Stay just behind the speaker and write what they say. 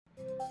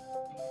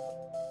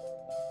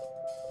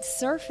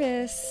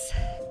Surface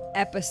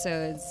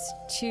episodes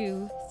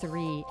 2,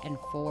 3, and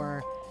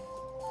 4.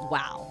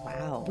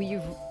 Wow.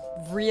 We've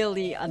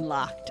really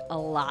unlocked a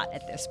lot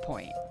at this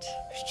point.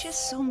 There's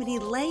just so many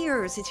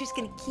layers. It's just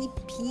going to keep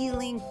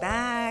peeling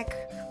back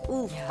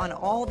on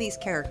all these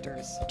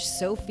characters.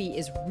 Sophie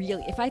is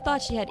really, if I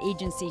thought she had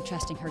agency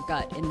trusting her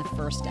gut in the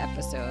first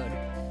episode,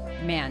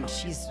 man,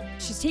 she's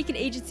taken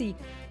agency,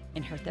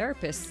 in her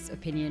therapist's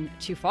opinion,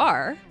 too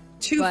far.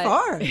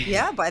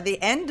 Yeah. By the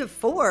end of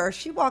 4,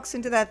 she walks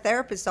into that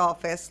therapist's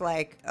office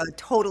like a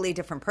totally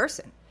different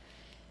person.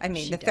 I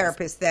mean,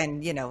 therapist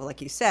then,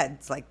 like you said,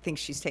 it's like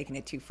thinks she's taking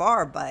it too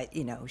far, but,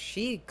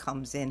 she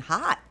comes in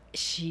hot.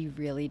 She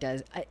really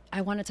does. I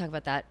want to talk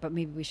about that, but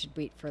maybe we should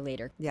wait for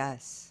later.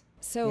 Yes.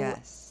 So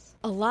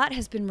a lot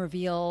has been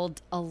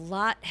revealed. A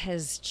lot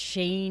has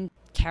changed.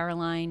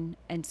 Caroline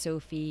and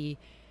Sophie,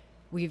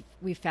 we've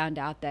found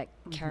out that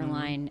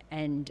Caroline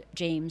and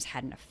James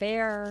had an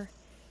affair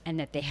and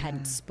that they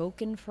hadn't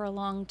spoken for a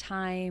long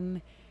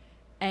time.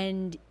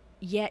 And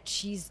yet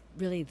she's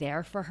really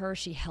there for her.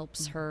 She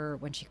helps her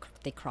when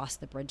they cross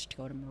the bridge to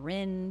go to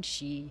Marin.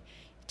 She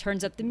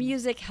turns up the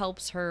music,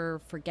 helps her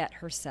forget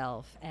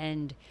herself.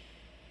 And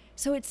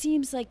so it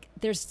seems like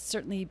there's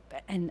certainly,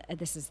 and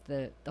this is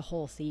the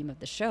whole theme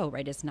of the show,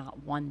 right? It's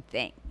not one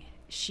thing.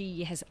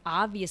 She has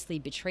obviously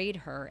betrayed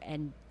her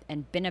and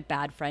been a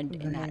bad friend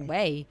in that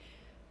way,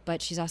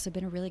 but she's also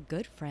been a really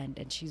good friend.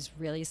 And she's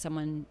really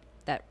someone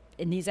that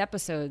in these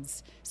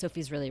episodes,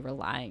 Sophie's really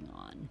relying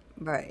on.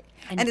 Right.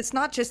 And it's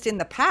not just in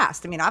the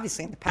past. I mean,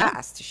 obviously in the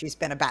past, she's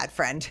been a bad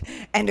friend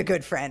and a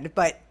good friend.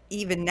 But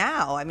even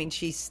now, I mean,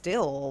 she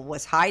still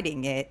was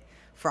hiding it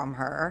from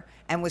her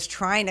and was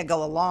trying to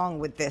go along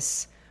with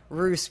this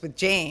ruse with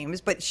James.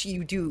 But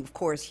you do, of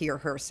course, hear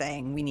her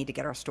saying, we need to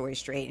get our story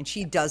straight. And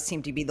she does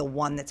seem to be the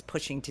one that's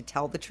pushing to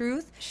tell the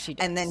truth. She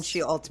does. And then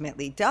she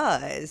ultimately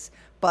does.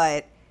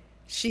 But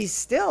you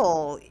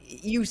still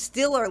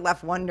are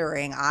left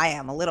wondering, I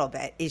am a little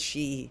bit,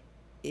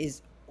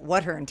 is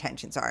what her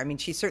intentions are. I mean,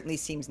 she certainly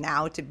seems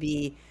now to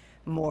be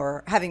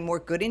having more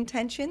good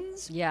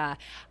intentions. Yeah.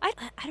 I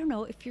don't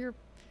know, if your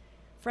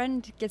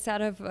friend gets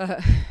out of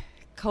a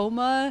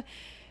coma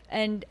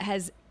and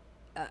has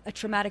a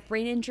traumatic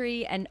brain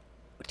injury and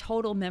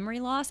total memory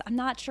loss, I'm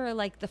not sure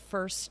like the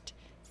first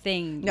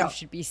thing you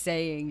should be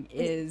saying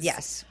is,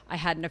 yes, I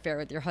had an affair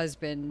with your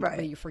husband,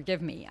 will you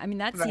forgive me? I mean,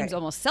 that seems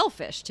almost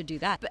selfish to do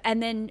that.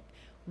 And then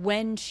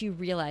when she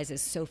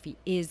realizes Sophie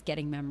is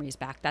getting memories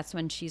back, that's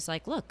when she's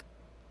like, look,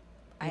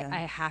 I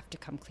have to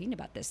come clean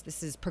about this.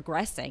 This is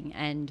progressing,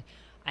 and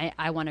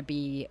I want to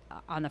be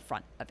on the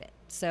front of it.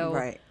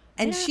 So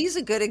and she's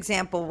a good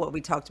example of what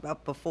we talked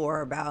about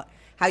before, about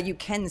how you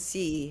can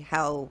see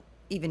how,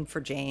 even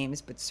for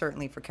James, but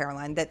certainly for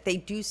Caroline, that they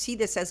do see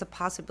this as a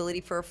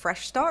possibility for a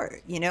fresh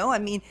start. I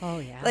mean,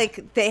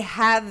 like they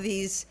had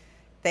these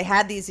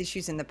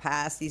issues in the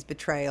past, these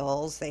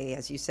betrayals. They,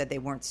 as you said, they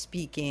weren't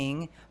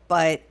speaking,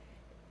 but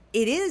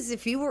it is,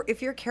 if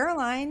you're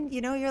Caroline,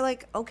 you're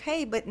like,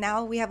 okay, but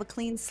now we have a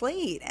clean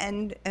slate,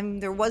 and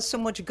there was so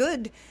much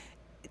good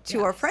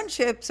to our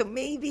friendship, so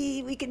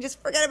maybe we can just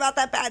forget about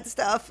that bad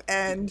stuff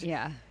and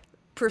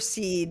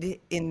proceed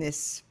in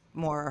this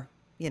more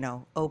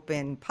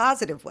open,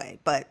 positive way.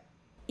 But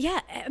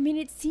I mean,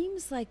 it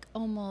seems like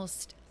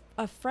almost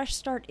a fresh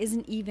start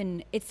isn't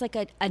even, it's like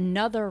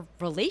another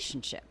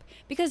relationship,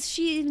 because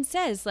she even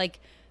says, like,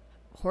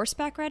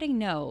 horseback riding,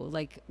 no,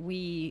 like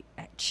we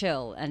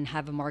chill and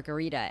have a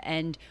margarita,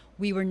 and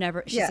we were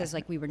never, she says,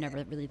 like, we were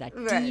never really that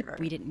deep.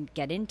 We didn't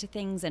get into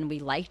things, and we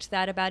liked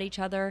that about each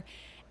other.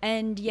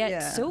 And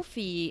yet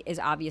Sophie is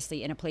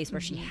obviously in a place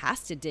where she has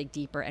to dig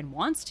deeper and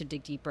wants to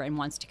dig deeper and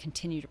wants to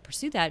continue to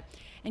pursue that.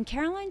 And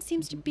Caroline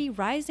seems to be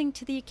rising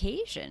to the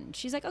occasion.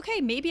 She's like, okay,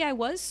 maybe I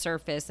was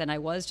surface and I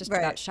was just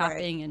about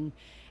shopping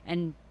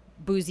and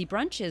boozy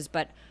brunches,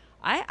 but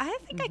I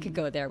think I could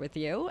go there with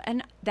you.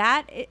 And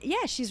that,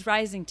 she's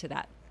rising to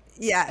that.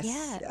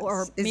 Yes.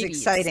 Or it's maybe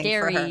exciting, it's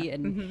scary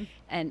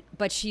for her.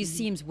 but she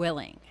seems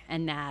willing,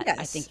 and that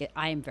I think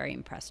I am very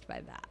impressed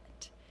by that.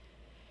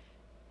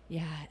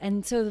 Yeah,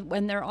 and so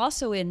when they're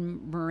also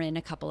in Marin,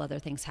 a couple other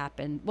things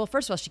happen. Well,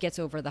 first of all, she gets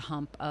over the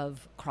hump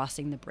of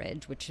crossing the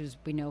bridge, which is,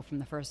 we know from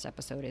the first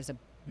episode, is a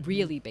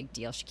really big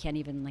deal. She can't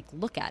even like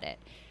look at it.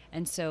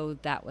 And so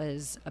that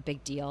was a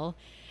big deal.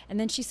 And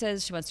then she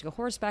says she wants to go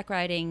horseback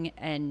riding,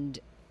 and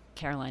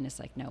Caroline is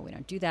like, no, we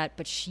don't do that.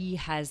 But she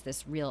has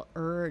this real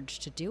urge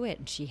to do it.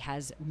 And she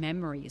has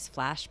memories,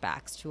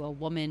 flashbacks to a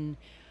woman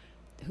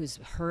who's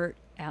hurt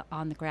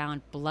on the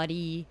ground,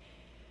 bloody.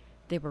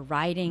 They were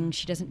riding.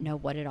 She doesn't know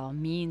what it all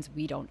means.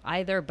 We don't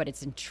either, but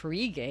it's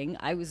intriguing.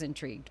 I was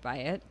intrigued by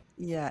it.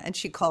 Yeah, and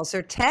she calls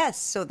her Tess.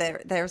 So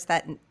there's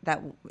that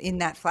in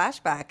that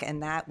flashback,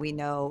 and that we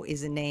know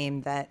is a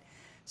name that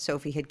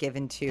Sophie had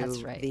given to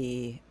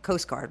the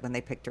Coast Guard when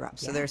they picked her up.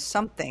 So there's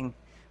something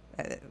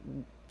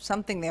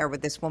there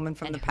with this woman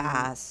from the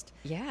past.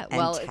 Yeah,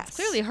 well, Tess, it's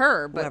clearly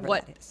her, but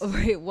what?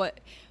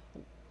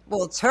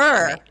 Well, it's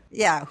her. Okay.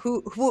 Yeah,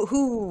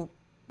 who?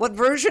 What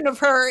version of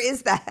her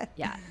is that?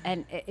 Yeah,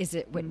 and is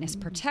it witness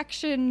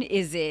protection?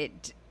 Is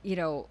it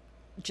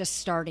just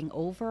starting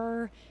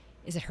over?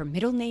 Is it her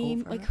middle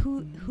name? Like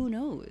who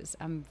knows?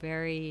 I'm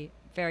very,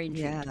 very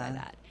intrigued by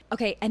that.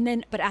 Okay, and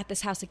then but at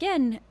this house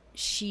again,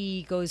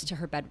 she goes to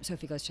her bed.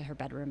 Sophie goes to her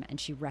bedroom and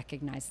she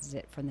recognizes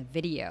it from the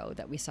video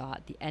that we saw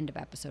at the end of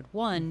episode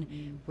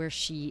 1, where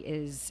she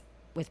is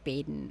with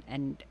Baden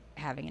and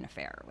having an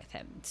affair with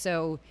him.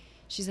 So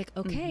she's like,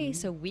 okay,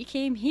 so we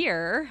came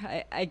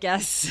here. I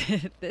guess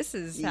this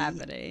is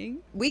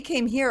happening. We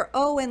came here.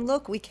 Oh, and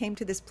look, we came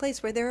to this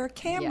place where there are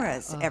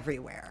cameras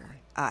everywhere.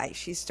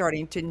 She's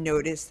starting to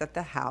notice that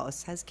the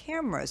house has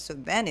cameras. So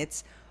then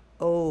it's,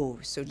 so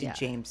did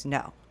James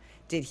know?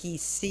 Did he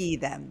see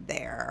them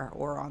there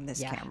or on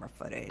this camera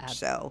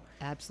footage?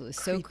 Absolutely.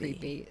 So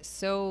creepy.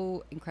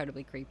 So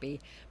incredibly creepy.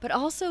 But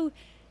also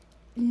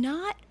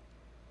not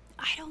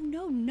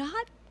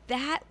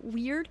that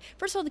weird.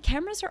 First of all, the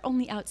cameras are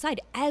only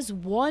outside, as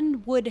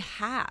one would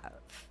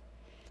have.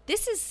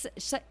 This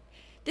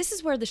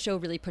is where the show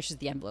really pushes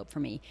the envelope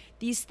for me.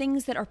 These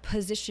things that are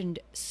positioned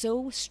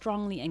so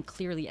strongly and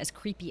clearly as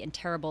creepy and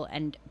terrible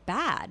and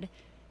bad,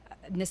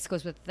 and this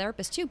goes with the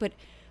therapist too, but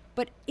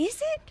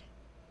is it?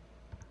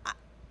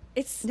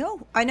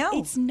 No, I know.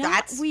 It's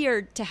not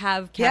weird to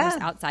have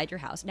cameras outside your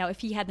house. Now, if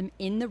he had them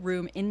in the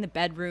room, in the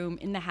bedroom,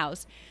 in the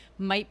house,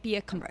 might be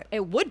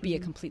it would be a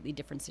completely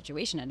different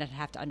situation, and I'd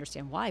have to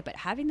understand why. But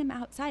having them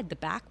outside, the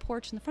back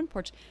porch and the front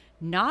porch,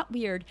 not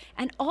weird.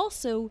 And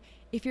also,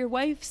 if your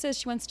wife says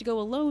she wants to go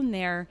alone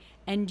there,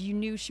 and you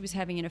knew she was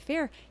having an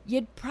affair,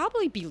 you'd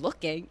probably be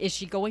looking. Is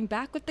she going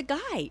back with the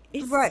guy?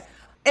 Right.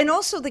 And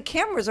also, the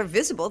cameras are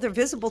visible. They're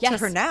visible to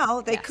her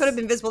now. They could have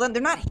been visible then.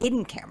 They're not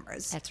hidden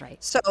cameras. That's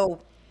right.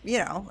 So,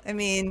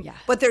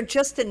 but they're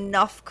just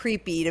enough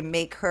creepy to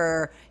make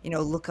her,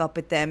 look up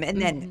at them.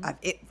 And then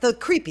the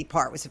creepy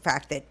part was the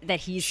fact that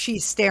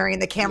she's staring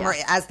in the camera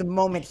as the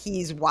moment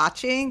he's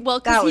watching. Well,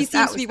 because he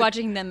seems to be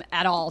watching them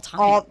at all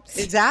times.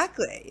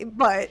 Exactly.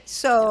 But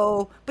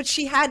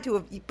she had to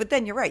have, but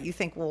then you're right. You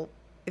think, well,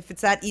 if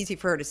it's that easy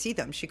for her to see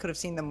them, she could have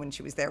seen them when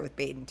she was there with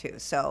Baden too.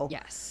 So,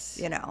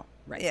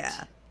 right.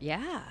 Yeah.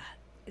 Yeah.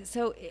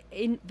 So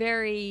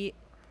very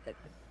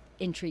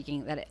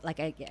intriguing that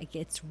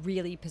it's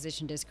really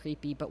positioned as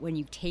creepy, but when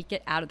you take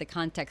it out of the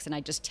context, and I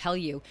just tell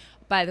you,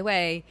 by the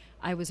way,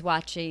 I was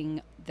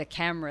watching the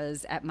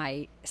cameras at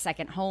my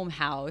second home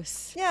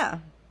house. Yeah.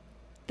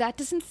 That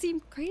doesn't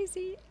seem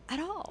crazy at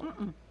all.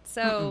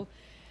 So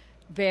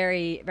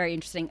very, very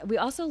interesting. We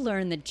also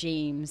learned that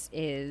James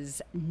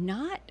is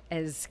not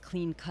as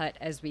clean cut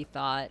as we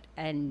thought,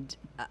 and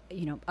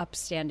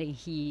upstanding.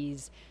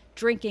 He's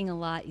drinking a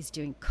lot. He's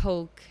doing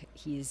coke.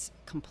 He's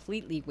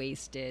completely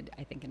wasted,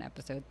 I think, in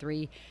episode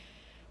 3.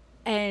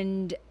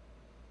 And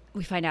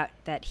we find out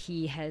that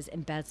he has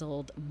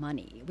embezzled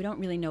money. We don't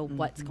really know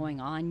what's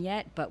going on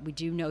yet, but we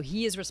do know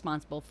he is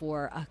responsible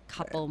for a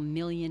couple $1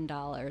 million,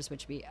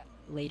 which we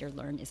later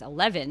learn is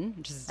 11,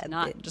 which is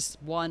not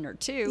just 1 or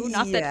 2.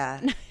 Not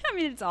that, I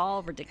mean, it's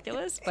all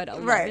ridiculous, but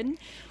 11. Right.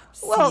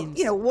 Well,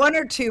 1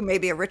 or 2,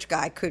 maybe a rich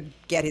guy could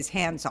get his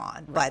hands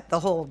on, but the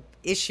whole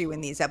issue in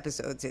these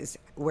episodes is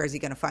where's he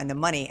going to find the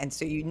money? And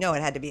so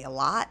it had to be a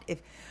lot.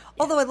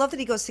 Although I love that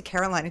he goes to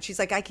Caroline and she's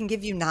like, I can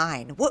give you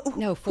 9. What?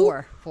 No,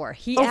 4.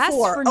 He asked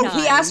for 9.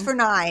 He asked for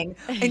 9,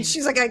 and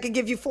she's like, I can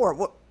give you 4.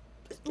 What?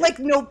 Like,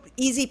 no,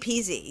 easy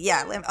peasy.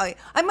 Yeah,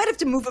 I might have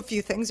to move a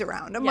few things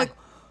around. I'm like,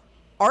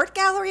 art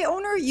gallery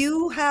owner,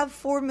 you have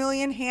 $4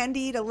 million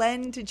handy to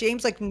lend to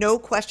James, like no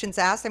questions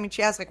asked. I mean,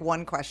 she asked like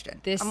one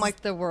question. This is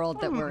the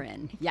world that we're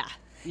in. Yeah.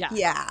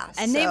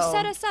 And so they've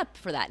set us up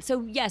for that.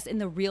 So yes, in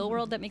the real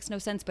world that makes no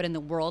sense, but in the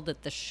world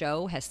that the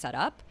show has set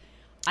up,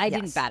 I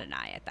didn't bat an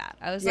eye at that.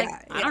 I was like,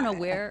 I don't know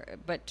where,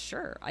 but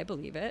sure, I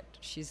believe it.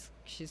 She's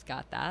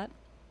got that.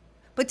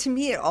 But to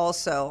me, it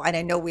also, and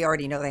I know we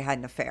already know they had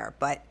an affair,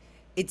 but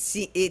it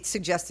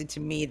suggested to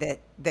me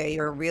that they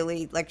are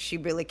really, like, she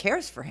really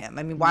cares for him.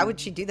 I mean, why would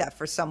she do that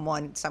for some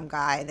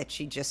guy that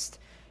she just,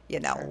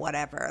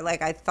 whatever.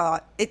 Like, I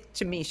thought it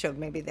to me showed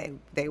maybe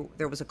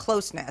there was a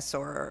closeness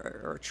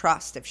or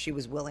trust if she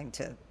was willing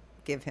to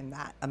give him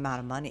that amount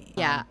of money.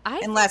 Yeah.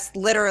 Unless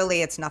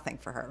literally it's nothing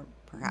for her,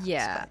 perhaps.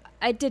 Yeah.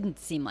 But. It didn't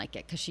seem like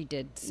it because she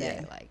did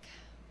say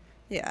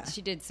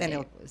she did say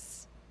it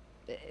was.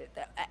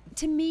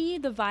 To me,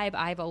 the vibe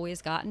I've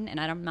always gotten, and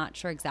I'm not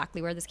sure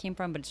exactly where this came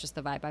from, but it's just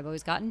the vibe I've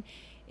always gotten,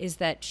 is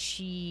that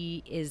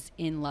she is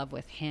in love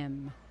with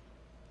him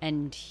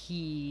and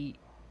he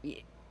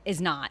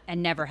is not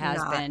and never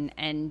has been,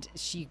 and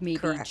she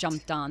maybe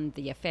jumped on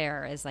the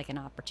affair as like an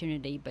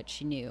opportunity, but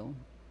she knew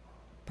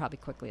probably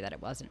quickly that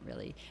it was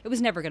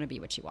never going to be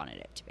what she wanted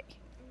it to be.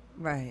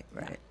 Right.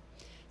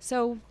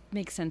 So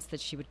makes sense that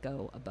she would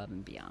go above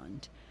and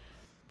beyond.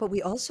 But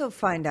we also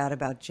find out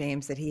about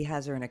James that he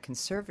has her in a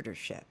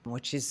conservatorship,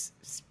 which is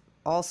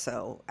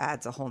also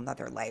adds a whole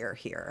nother layer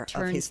here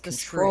of his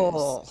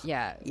control. Screws.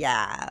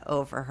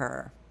 Over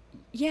her.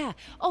 Yeah.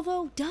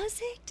 Although, does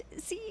it?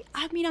 See,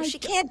 I mean, she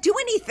can't do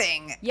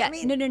anything. Yeah. I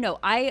mean, no.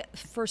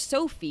 For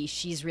Sophie,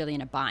 she's really in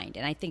a bind,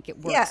 and I think it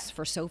works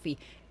for Sophie.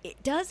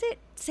 Does it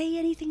say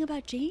anything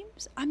about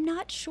James? I'm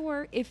not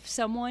sure if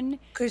someone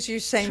Because you're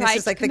saying tried this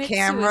is to like the commit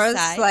cameras,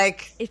 suicide,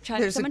 like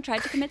if someone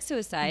tried to commit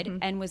suicide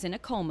and was in a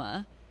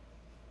coma,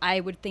 I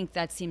would think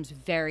that seems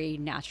very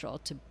natural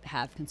to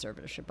have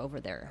conservatorship over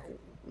their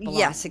belongings.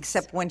 Yes,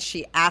 except when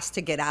she asked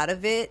to get out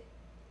of it,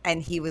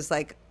 and he was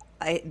like,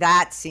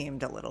 that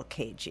seemed a little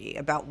cagey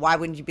about why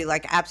wouldn't you be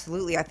like,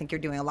 absolutely, I think you're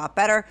doing a lot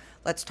better.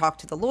 Let's talk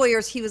to the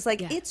lawyers. He was like,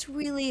 Yeah. it's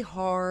really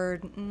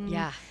hard.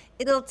 Yeah.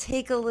 It'll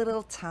take a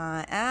little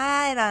time.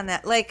 I don't know.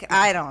 Like,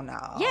 I don't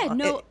know. Yeah,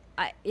 no,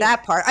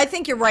 That part. I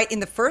think you're right. In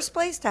the first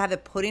place, to have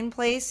it put in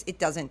place, it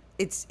doesn't,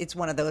 it's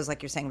one of those,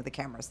 like you're saying with the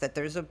cameras, that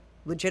there's a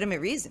legitimate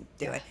reason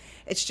to do it.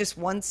 It's just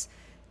once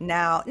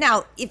now,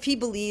 if he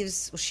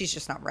believes she's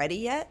just not ready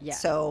yet. Yeah.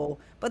 So,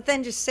 but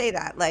then just say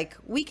that, like,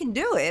 we can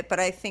do it, but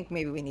I think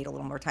maybe we need a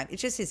little more time.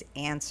 It's just his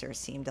answer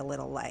seemed a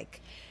little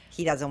like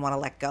he doesn't want to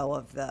let go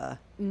of the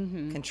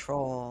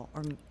control,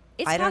 or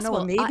It's I don't know.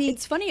 Or possible. maybe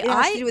It's funny, it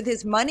has to do with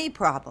his money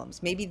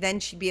problems. Maybe then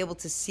she'd be able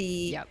to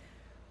see Yep.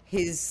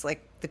 his,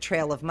 like, the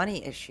trail of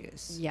money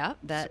issues. Yeah,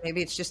 So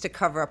maybe it's just to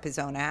cover up his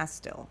own ass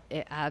still.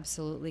 it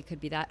absolutely could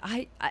be that.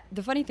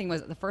 The funny thing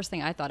was, the first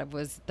thing I thought of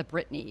was the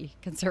Britney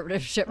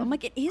conservatorship. I'm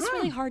like, it is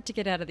really hard to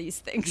get out of these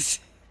things.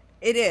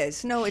 It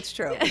is. No, it's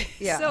true.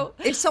 Yeah. So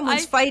if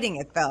someone's I- fighting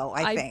it, though,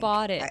 I think.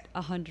 bought it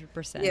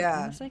 100%.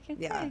 Yeah, I was like, okay,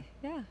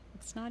 yeah,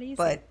 it's not easy.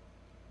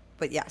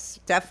 But yes,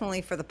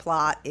 definitely for the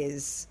plot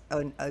is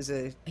a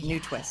new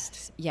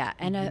twist. Yeah,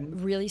 and a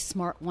really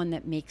smart one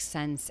that makes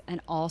sense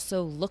and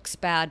also looks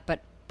bad, but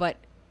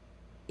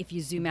if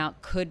you zoom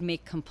out, could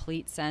make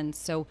complete sense.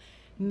 So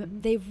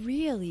they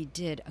really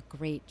did a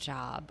great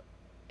job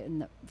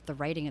in the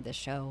writing of the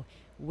show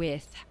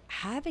with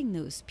having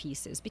those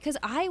pieces, because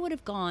I would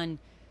have gone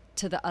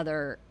to the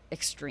other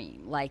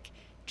extreme, like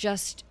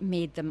just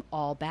made them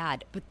all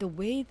bad. But the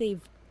way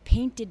they've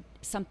painted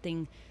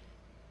something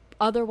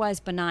otherwise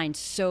benign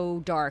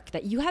so dark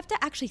that you have to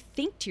actually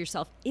think to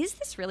yourself, is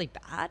this really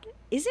bad?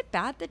 Is it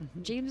bad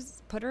that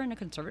James put her in a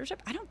conservatorship?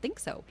 I don't think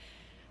so.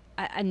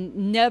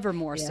 And never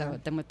more so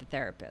than with the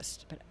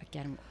therapist. But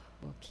again,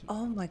 we'll keep.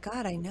 Oh my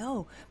God, I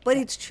know. But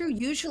it's true.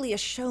 Usually a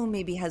show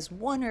maybe has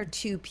one or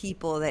two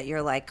people that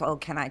you're like, oh,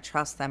 can I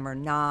trust them or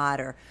not?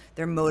 Or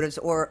their motives,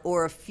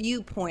 or a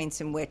few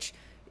points in which,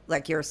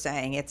 like you're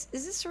saying, is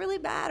this really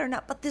bad or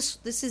not? But this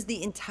is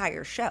the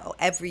entire show.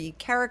 Every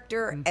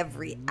character,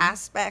 every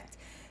aspect.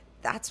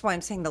 That's why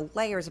I'm saying the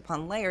layers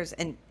upon layers.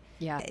 And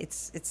Yeah.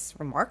 it's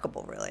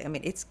remarkable, really. I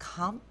mean, it's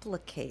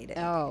complicated.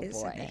 Oh,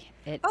 isn't boy.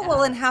 it?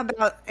 Well, and how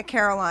about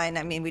Caroline?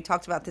 I mean, we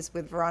talked about this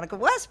with Veronica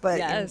West, but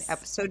Yes. in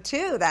episode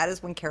 2, that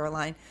is when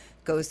Caroline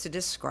goes to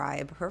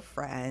describe her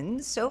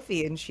friend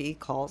Sophie, and she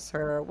calls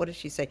her, what does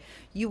she say?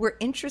 You were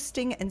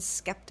interesting and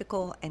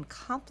skeptical and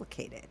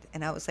complicated.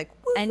 And I was like,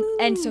 And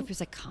woohoo. Sophie's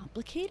like,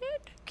 complicated?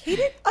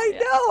 I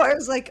know. I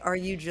was like, are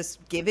you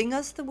just giving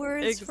us the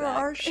words for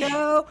our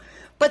show?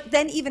 But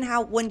then even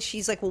when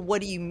she's like, well,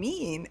 what do you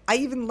mean? I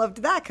even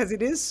loved that, because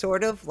it is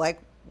sort of like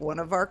one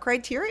of our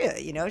criteria.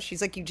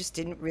 She's like, you just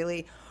didn't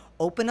really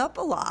open up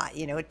a lot.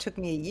 It took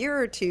me a year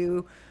or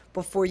two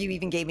before you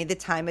even gave me the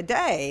time of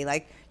day.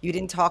 Like, you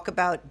didn't talk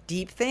about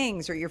deep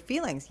things or your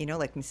feelings,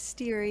 like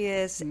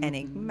mysterious,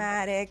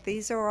 enigmatic.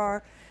 These are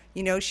our,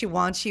 she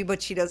wants you,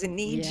 but she doesn't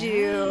need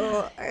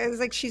you. I was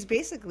like, she's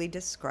basically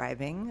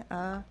describing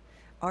our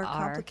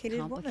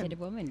complicated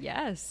woman.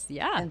 Yes.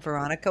 Yeah. And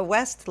Veronica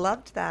West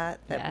loved that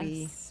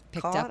we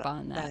picked caught up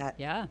on that.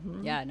 Yeah.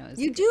 Yeah. No,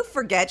 You do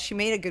forget, she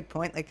made a good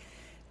point. Like,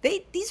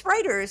 these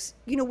writers,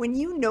 when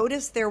you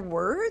notice their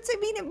words, I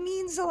mean, it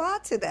means a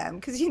lot to them,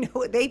 because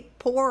they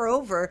pour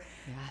over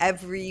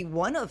every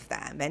one of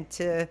them, and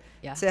to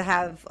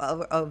have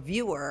a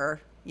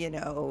viewer,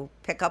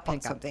 pick up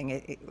on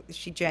something.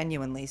 She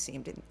genuinely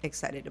seemed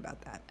excited about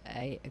that.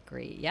 I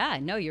agree. Yeah,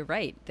 no, you're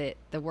right.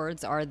 The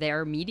words are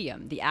their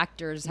medium. The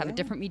actors have a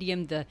different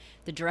medium. The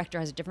director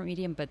has a different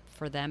medium, but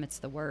for them, it's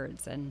the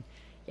words. And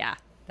yeah,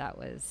 that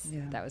was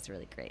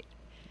really great.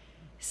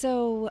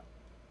 So,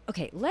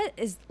 okay,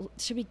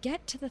 should we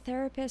get to the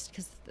therapist,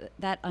 because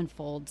that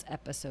unfolds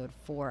episode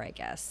 4, I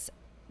guess.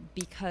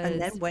 Because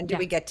and then when do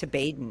we get to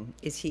Baden?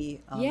 Is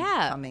he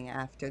coming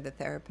after the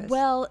therapist?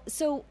 Well,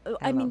 so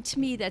I mean, to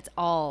me, that's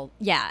all.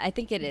 Yeah, I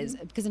think it is,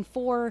 because in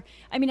 4,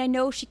 I mean, I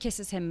know she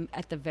kisses him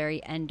at the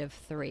very end of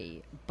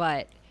 3,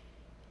 but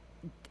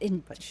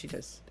she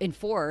does. In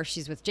 4,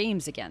 she's with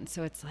James again,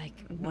 so it's like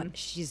what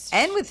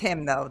and with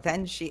him though.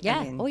 Then she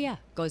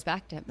goes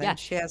back to him. Then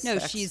she has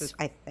sex she's.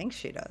 I think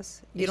she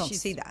does. You don't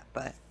see that,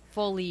 but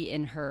fully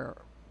in her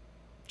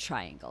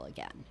triangle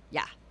again.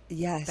 Yeah.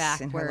 Yes,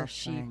 back where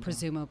she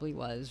presumably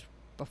was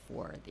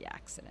before the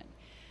accident.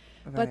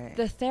 Right. But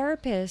the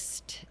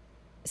therapist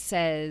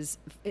says,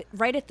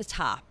 right at the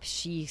top,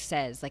 she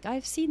says, like,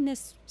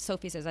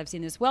 Sophie says, I've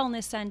seen this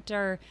wellness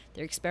center.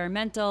 They're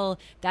experimental.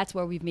 That's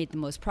where we've made the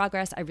most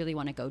progress. I really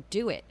want to go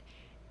do it.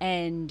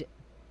 And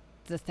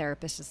the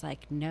therapist is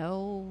like,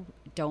 no,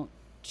 don't.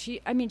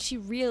 She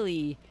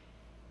really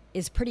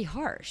is pretty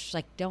harsh.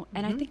 Like, don't.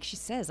 And I think she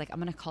says, like, I'm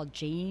going to call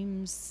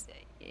James.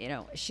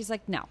 She's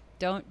like, no.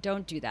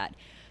 don't do that.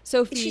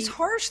 Sophie, She's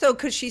harsh though,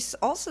 because she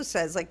also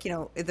says, like,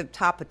 at the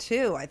top of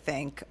two, I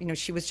think,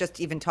 she was just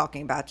even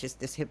talking about just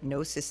this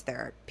hypnosis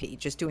therapy,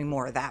 just doing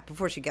more of that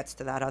before she gets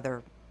to that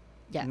other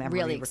memory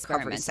really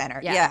recovery center.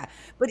 Yeah.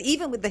 But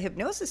even with the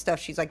hypnosis stuff,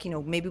 she's like,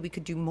 maybe we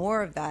could do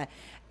more of that.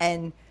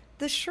 And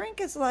the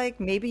shrink is like,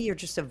 maybe you're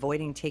just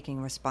avoiding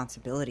taking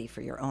responsibility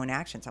for your own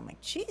actions. I'm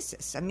like,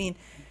 Jesus. I mean,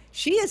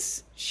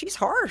 she's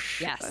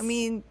harsh. Yes. I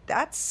mean,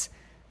 that's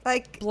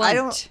like,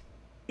 blunt.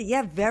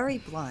 Yeah, very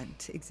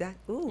blunt.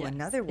 Exactly. Ooh, Yes.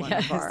 Another one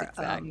Yes, of our.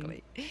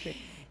 exactly.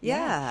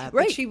 Yeah,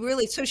 right. But she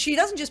really, so she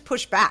doesn't just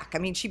push back. I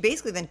mean, she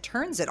basically then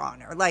turns it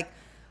on her. Like,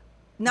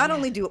 not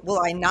only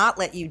will I not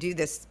let you do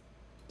this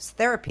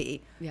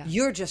therapy,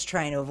 you're just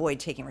trying to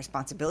avoid taking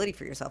responsibility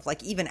for yourself.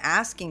 Like, even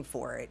asking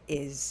for it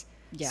is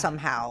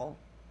somehow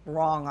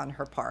wrong on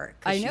her part,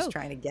 I because know. she's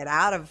trying to get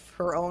out of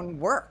her own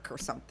work or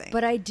something.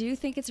 But I do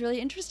think it's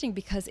really interesting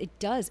because it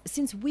does,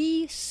 since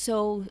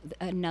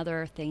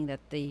another thing that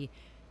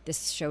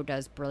this show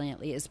does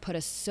brilliantly is put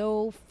us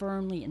so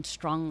firmly and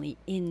strongly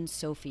in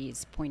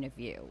Sophie's point of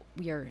view.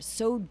 We are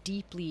so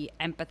deeply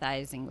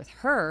empathizing with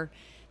her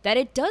that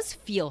it does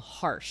feel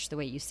harsh, the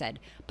way you said.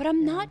 But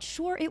I'm not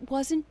sure it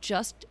wasn't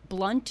just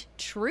blunt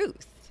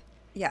truth.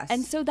 Yes.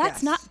 And so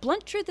that's not,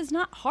 blunt truth is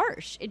not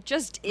harsh. It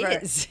just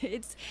is.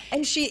 Right.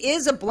 And she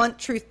is a blunt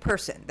truth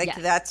person. Like,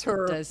 that's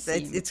her.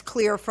 It's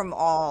clear from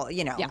all,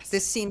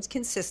 this seems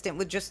consistent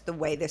with just the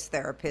way this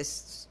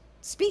therapist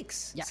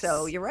speaks. Yes.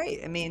 So you're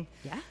right. I mean,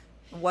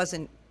 it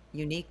wasn't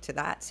unique to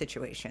that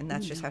situation.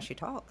 That's just how she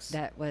talks.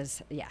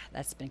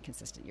 That's been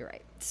consistent. You're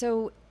right.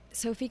 So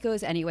Sophie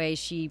goes anyway.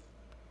 She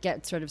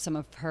gets sort of some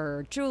of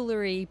her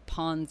jewelry,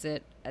 pawns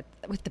it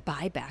with the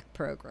buyback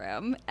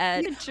program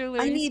at a jewelry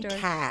store. I need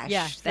cash.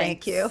 Yeah,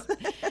 thank you.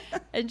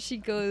 And she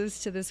goes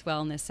to this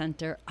wellness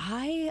center.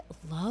 I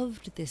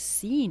loved this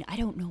scene. I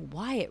don't know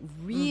why. It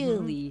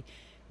really,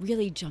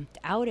 really jumped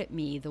out at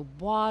me. The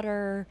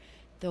water,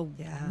 the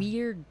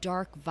weird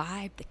dark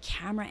vibe, the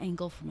camera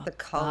angle from above.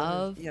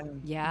 Color,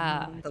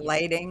 the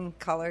lighting,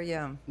 color,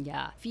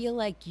 Yeah. Feel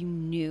like you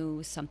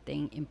knew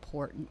something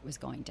important was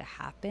going to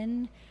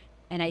happen.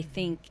 And I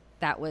think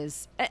that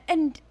was,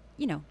 and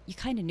you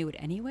kind of knew it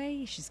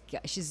anyway.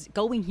 She's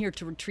going here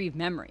to retrieve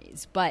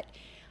memories, but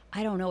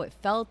I don't know. It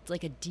felt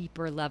like a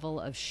deeper level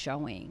of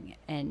showing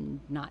and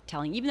not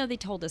telling, even though they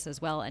told us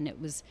as well, and it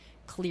was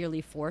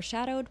clearly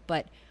foreshadowed.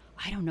 But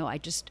I don't know.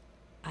 I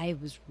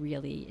was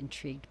really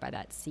intrigued by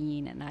that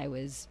scene, and I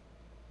was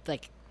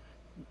like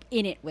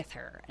in it with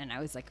her, and I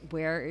was like,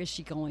 where is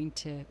she going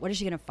to? What is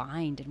she going to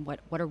find? And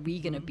what are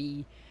we going to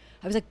be?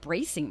 I was like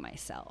bracing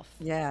myself.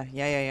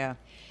 Yeah.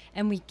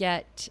 And we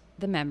get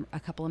a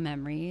couple of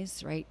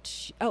memories,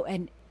 right?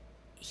 And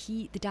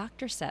the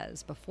doctor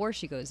says before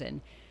she goes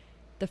in,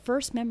 the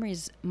first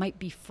memories might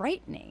be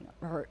frightening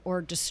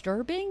or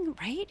disturbing,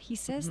 right? He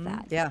says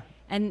that. Yeah.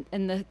 And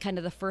the kind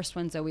of the first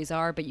ones always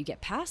are, but you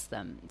get past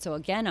them. So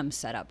again, I'm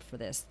set up for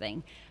this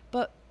thing.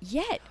 But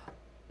yet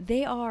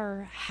they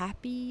are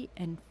happy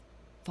and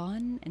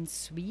fun and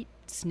sweet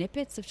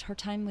snippets of her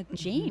time with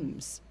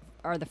James.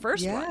 Are the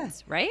first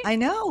ones, right? I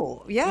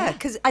know. Yeah.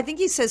 Because I think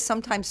he says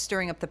sometimes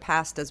stirring up the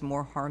past does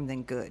more harm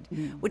than good,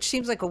 which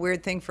seems like a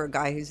weird thing for a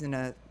guy who's in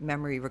a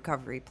memory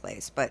recovery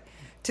place. But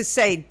to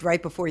say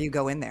right before you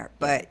go in there.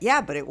 But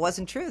but it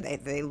wasn't true.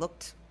 They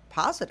looked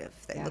positive.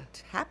 They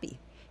looked happy.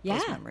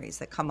 Those memories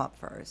that come up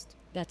first.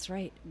 That's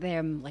right.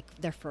 They're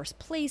like their first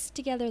place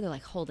together. They're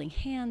like holding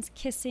hands,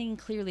 kissing,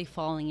 clearly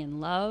falling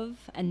in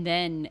love. And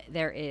then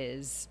there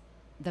is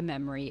the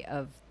memory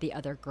of the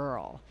other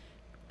girl,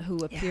 who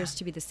appears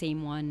to be the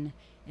same one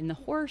in the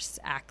horse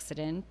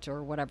accident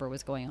or whatever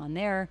was going on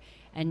there,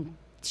 and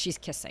she's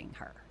kissing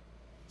her.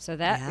 So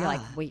that you're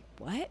like, wait,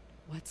 what?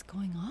 What's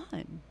going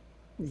on?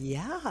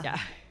 Yeah.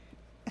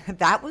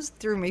 That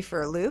threw me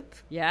for a loop.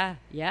 Yeah.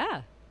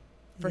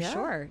 For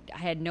sure. I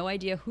had no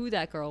idea who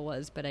that girl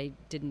was, but I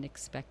didn't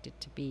expect it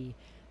to be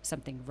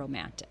something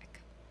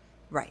romantic.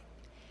 Right.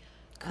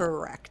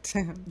 Correct.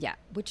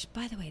 Which,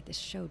 by the way, this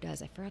show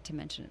does. I forgot to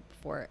mention it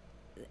before.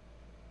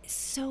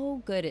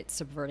 So good at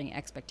subverting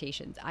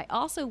expectations.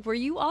 Were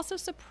you also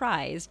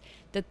surprised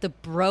that the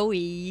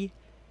bro-y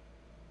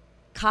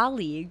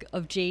colleague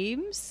of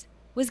James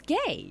was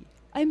gay?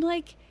 I'm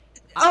like,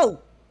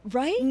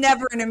 right?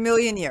 Never in a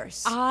million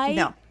years.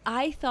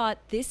 I thought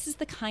this is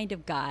the kind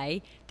of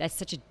guy that's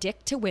such a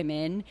dick to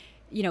women,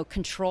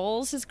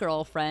 controls his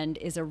girlfriend,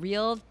 is a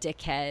real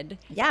dickhead.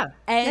 Yeah.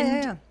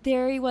 And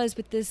there he was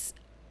with this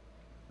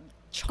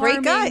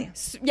charming, great guy.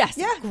 Yes.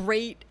 Yeah.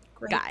 Great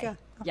guy.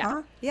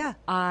 Yeah.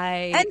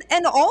 I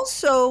and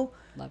also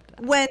loved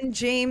that. When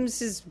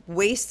James is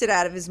wasted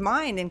out of his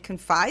mind and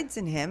confides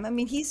in him, I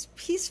mean, he's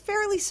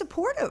fairly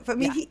supportive. I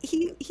mean,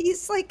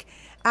 he's like,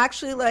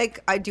 actually,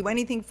 like, I do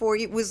anything for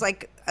you. It was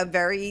like a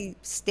very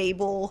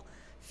stable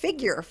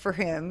figure for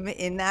him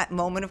in that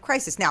moment of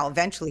crisis. Now,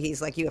 eventually,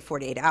 he's like, you have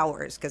 48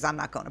 hours because I'm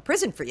not going to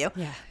prison for you.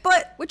 Yeah.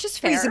 But which is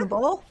fair.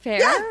 Reasonable. Fair.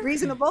 Yeah,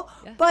 reasonable.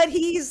 Yeah. But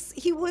he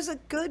was a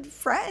good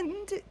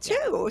friend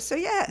too. So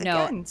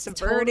again,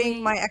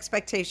 subverting my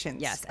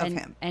expectations of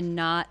him. And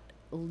not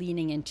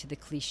leaning into the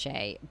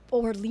cliche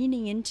or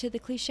leaning into the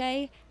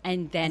cliche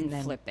and then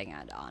flipping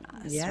it on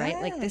us,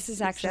 right? Like this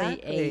is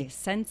actually a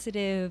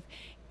sensitive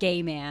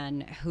gay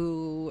man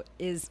who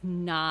is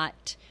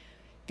not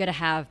going to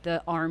have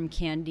the arm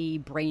candy,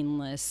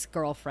 brainless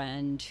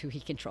girlfriend who he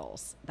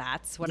controls.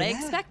 That's what I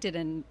expected.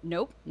 And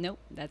nope,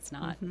 that's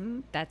not,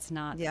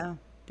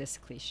 this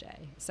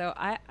cliche. So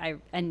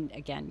and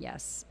again,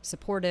 yes,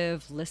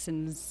 supportive,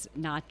 listens,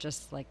 not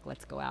just like,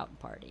 let's go out and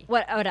party.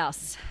 What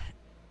else?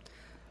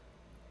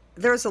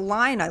 There's a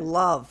line I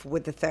love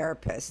with the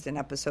therapist in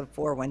episode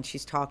 4 when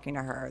she's talking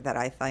to her that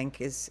I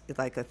think is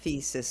like a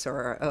thesis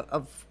or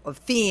a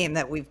theme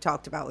that we've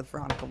talked about with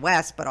Veronica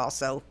West, but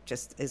also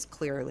just as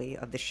clearly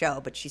of the show.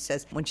 But she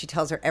says, when she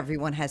tells her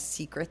everyone has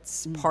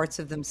secrets, parts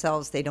of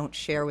themselves they don't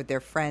share with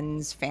their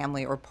friends,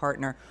 family, or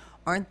partner,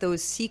 aren't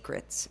those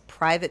secrets,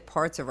 private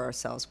parts of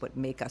ourselves, what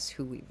make us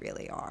who we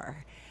really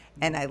are?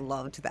 And I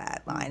loved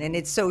that line. And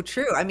it's so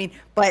true. I mean,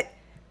 but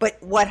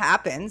what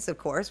happens, of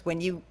course,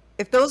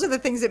 if those are the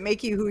things that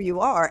make you who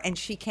you are and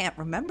she can't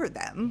remember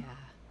them,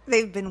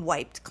 they've been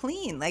wiped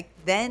clean. Like,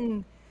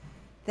 then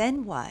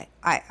what?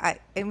 I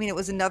mean, it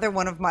was another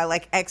one of my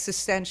like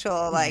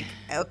existential, like,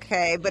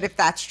 okay, but if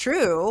that's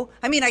true,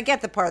 I mean, I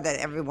get the part that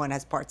everyone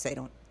has parts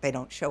they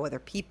don't show other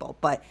people.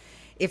 But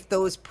if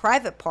those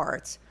private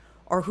parts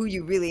are who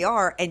you really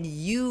are and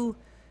you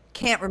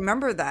can't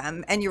remember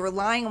them and you're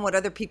relying on what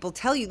other people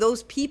tell you,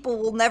 those people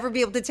will never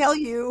be able to tell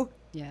you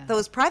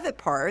those private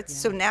parts.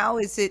 So now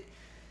is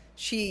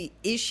she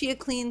a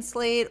clean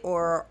slate,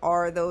 or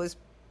are those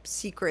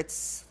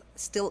secrets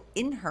still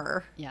in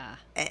her? Yeah.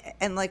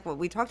 And like what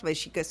we talked about,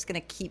 she's just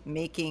going to keep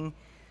making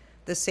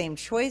the same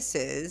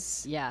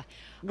choices. Yeah.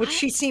 Which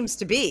she seems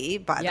to be,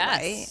 by the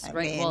way.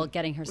 Right. Well,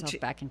 getting herself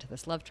back into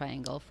this love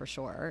triangle for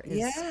sure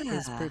is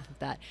proof of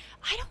that.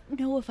 I don't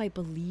know if I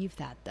believe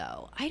that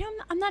though.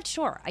 I'm not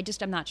sure.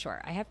 I'm not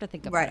sure. I have to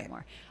think about it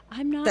more.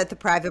 I'm not. That the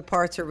private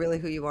parts are really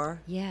who you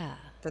are? Yeah.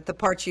 That the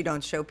parts you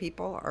don't show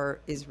people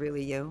is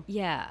really you?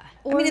 Yeah.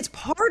 I mean, it's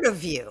part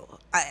of you,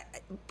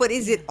 but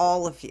is it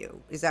all of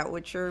you? Is that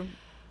what you're...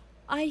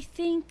 I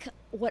think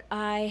what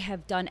I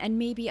have done, and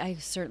maybe I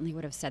certainly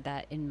would have said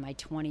that in my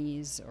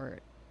 20s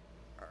or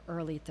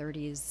early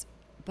 30s,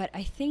 but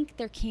I think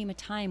there came a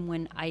time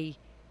when I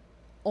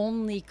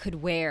only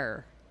could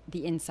wear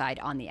the inside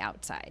on the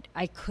outside.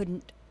 I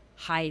couldn't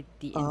hide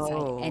the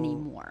inside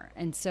anymore.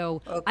 And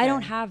so I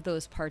don't have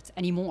those parts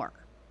anymore.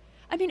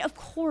 I mean, of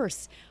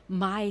course,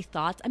 my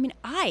thoughts, I mean,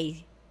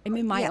 I am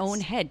in my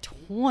own head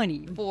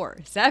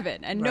 24/7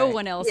 and no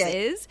one else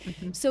is.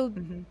 So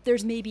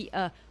there's maybe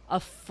a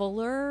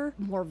fuller,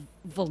 more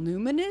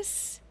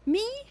voluminous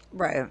me.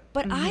 Right.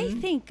 But I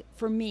think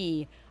for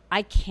me,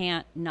 I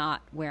can't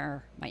not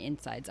wear my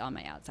insides on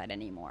my outside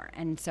anymore.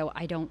 And so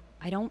I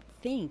don't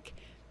think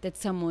that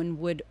someone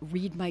would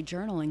read my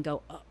journal and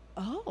go,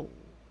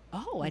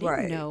 I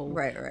didn't know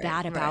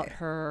that about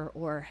her,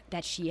 or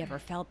that she ever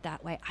felt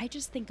that way. I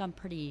just think I'm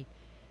pretty,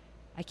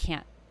 I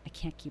can't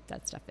keep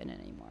that stuff in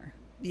anymore.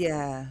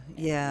 Yeah.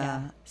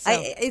 So,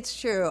 it's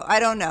true. I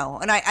don't know.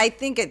 And I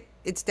think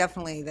it's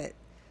definitely that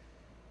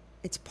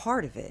it's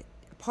part of it,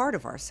 part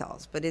of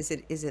ourselves, but is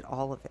it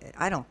all of it?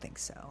 I don't think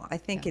so. I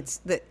think it's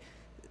that,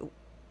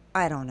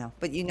 I don't know,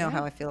 but you know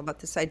how I feel about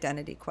this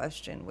identity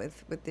question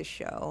with this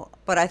show.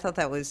 But I thought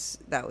that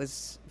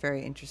was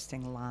very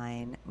interesting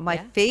line. My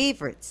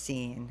favorite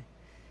scene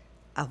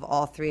of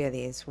all three of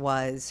these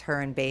was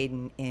her and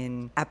Baden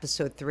in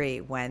episode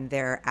 3 when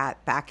they're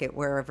back at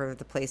wherever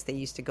the place they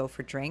used to go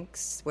for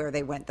drinks, where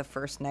they went the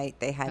first night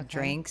they had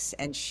drinks,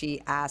 and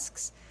she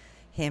asks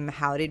him,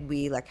 how did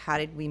we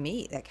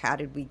meet? Like, how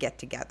did we get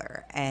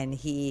together? And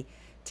he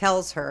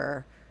tells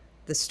her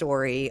the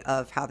story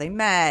of how they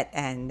met,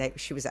 and that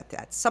she was at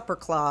that supper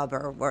club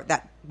or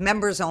that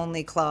members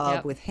only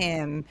club with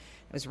him.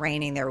 It was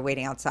raining. They were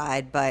waiting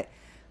outside, but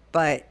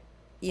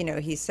you know,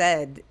 he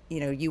said, you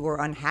know, you were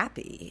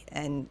unhappy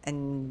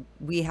and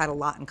we had a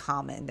lot in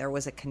common. There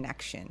was a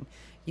connection.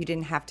 You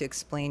didn't have to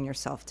explain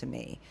yourself to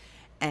me.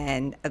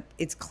 And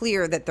it's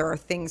clear that there are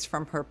things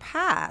from her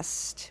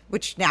past,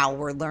 which now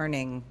we're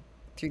learning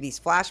through these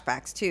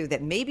flashbacks too,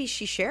 that maybe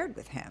she shared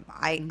with him.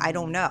 I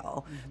don't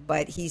know,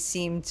 but he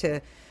seemed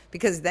to,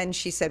 because then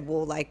she said,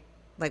 well, like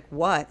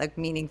what? Like,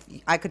 meaning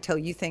I could tell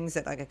you things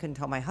that like I couldn't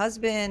tell my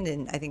husband.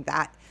 And I think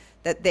that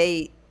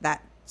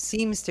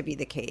seems to be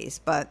the case.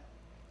 But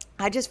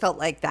I just felt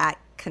like that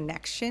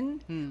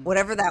connection,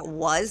 whatever that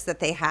was that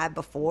they had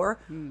before,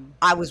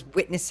 I was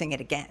witnessing it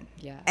again.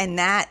 Yeah. And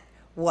that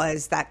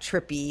was that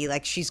trippy,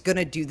 like she's going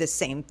to do the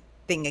same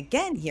thing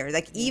again here.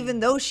 Like, even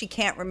though she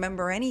can't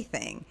remember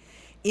anything,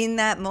 in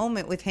that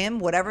moment with him,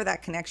 whatever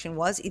that connection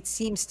was, it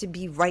seems to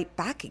be right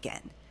back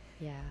again.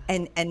 Yeah.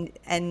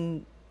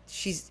 And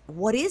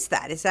what is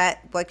that? Is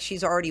that like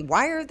she's already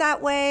wired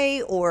that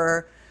way,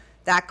 or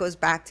that goes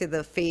back to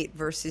the fate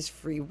versus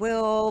free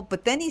will?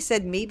 But then he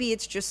said, maybe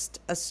it's just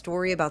a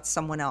story about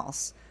someone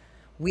else.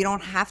 We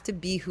don't have to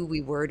be who we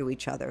were to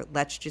each other.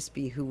 Let's just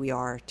be who we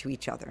are to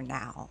each other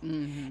now.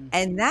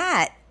 And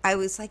that, I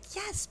was like,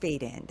 yes,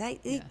 Baden.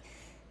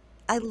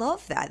 I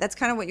love that. That's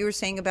kind of what you were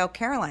saying about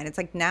Caroline. It's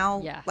like,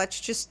 now Yeah. let's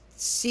just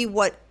see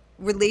what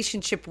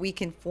relationship we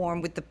can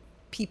form with the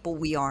people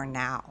we are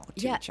now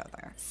to each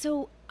other.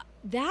 So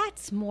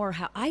that's more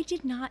how I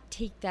did not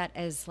take that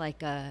as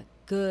like a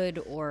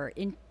good or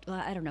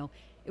I don't know.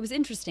 It was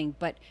interesting,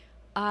 but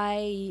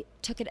I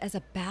took it as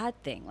a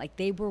bad thing. Like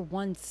they were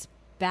once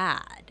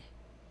bad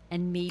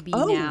and maybe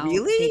now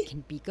really? they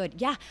can be good.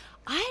 Yeah.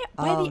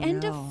 By the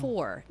end no. of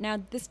 4.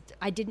 Now this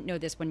I didn't know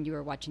this when you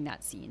were watching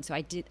that scene. So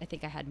I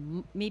think I had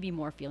maybe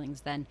more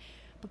feelings then.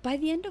 But by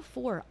the end of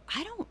 4,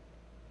 I'm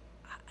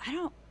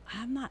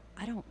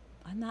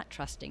not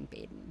trusting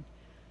Baden.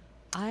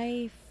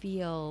 I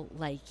feel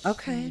like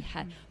he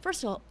had.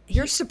 First of all,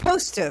 You're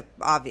supposed to,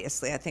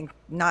 obviously, I think,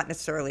 not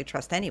necessarily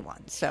trust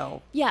anyone.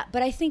 So yeah,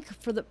 but I think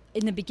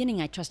in the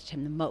beginning, I trusted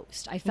him the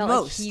most. I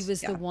felt like he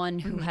was the one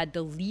who had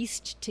the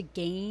least to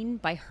gain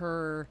by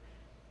her.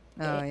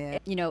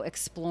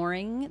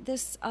 Exploring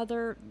this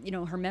other,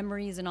 her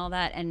memories and all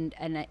that,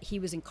 and he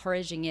was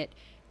encouraging it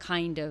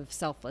kind of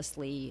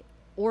selflessly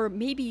or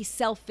maybe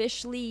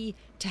selfishly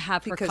to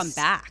have her come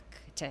back.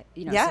 So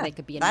they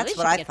could be in a relationship. That's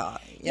what I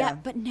thought. Yeah,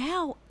 but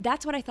now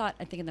that's what I thought.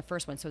 I think in the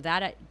first one, so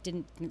that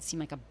didn't seem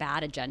like a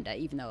bad agenda,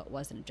 even though it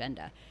was an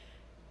agenda.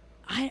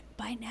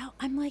 By now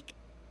I'm like,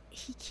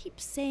 he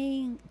keeps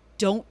saying,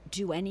 "Don't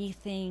do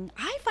anything."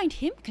 I find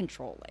him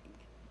controlling.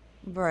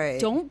 Right.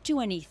 Don't do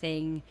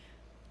anything.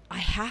 I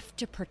have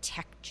to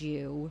protect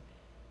you.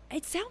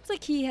 It sounds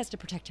like he has to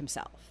protect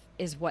himself.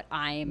 Is what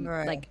I'm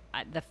like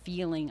the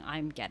feeling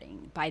I'm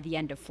getting by the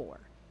end of 4.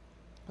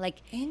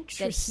 Like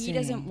that he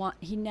doesn't want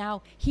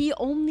he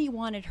only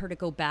wanted her to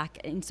go back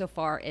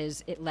insofar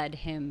as it led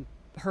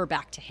her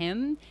back to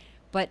him,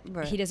 but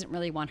he doesn't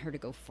really want her to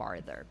go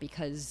farther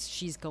because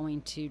she's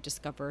going to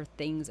discover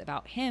things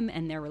about him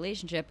and their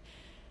relationship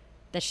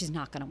that she's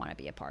not going to want to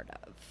be a part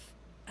of.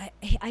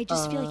 I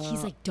just feel like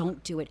he's like,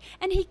 don't do it,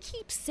 and he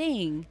keeps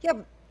saying,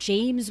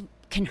 James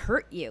can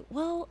hurt you.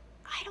 Well,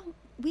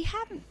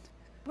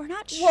 we're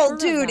not sure. Well,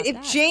 dude, about if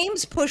that.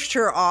 James pushed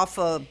her off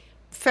a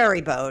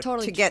ferry boat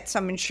Totally to get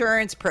some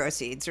insurance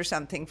proceeds or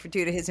something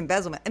due to his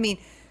embezzlement. I mean,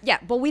 yeah,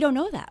 but we don't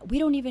know that. We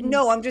don't even.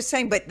 No, I'm just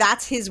saying, but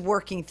that's his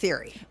working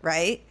theory,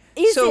 right?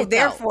 Is so it,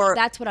 therefore, though?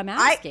 That's what I'm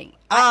asking.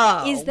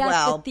 Is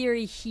that the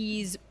theory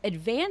he's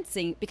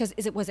advancing? Because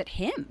was it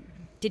him?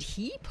 Did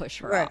he push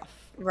her off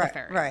the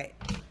ferry? Right.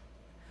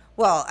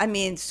 Well, I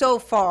mean, so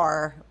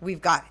far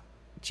we've got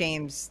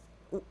James.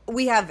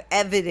 We have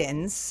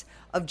evidence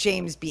of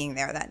James being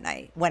there that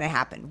night when it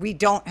happened. We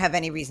don't have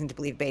any reason to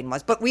believe Baden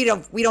was, but we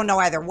don't know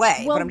either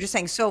way. Well, but I'm just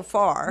saying, so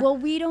far. Well,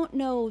 we don't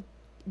know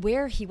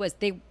where he was.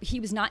 He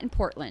was not in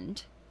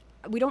Portland.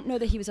 We don't know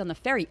that he was on the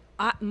ferry.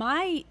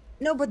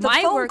 No, but the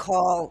phone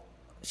call,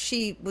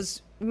 she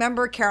was.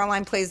 Remember,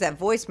 Caroline plays that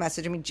voice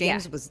message. I mean,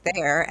 James was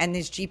there, and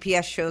his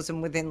GPS shows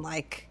him within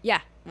right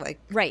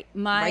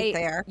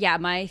there. Yeah,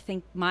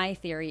 my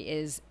theory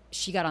is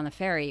she got on the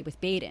ferry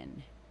with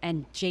Baden.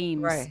 And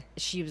James,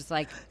 she was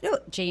like, no,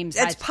 James.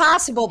 It's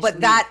possible, but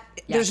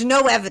there's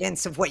no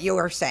evidence of what you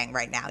are saying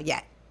right now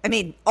yet. I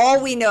mean,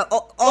 all we know,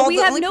 we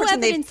have no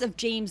evidence of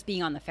James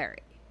being on the ferry.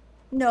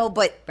 No,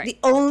 but the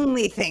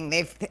only thing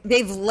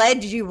they've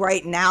led you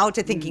right now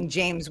to thinking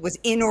James was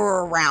in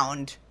or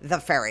around the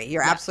ferry.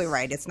 You're absolutely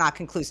right. It's not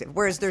conclusive.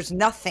 Whereas there's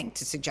nothing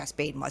to suggest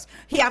Baden was.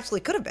 He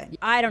absolutely could have been.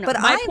 I don't know.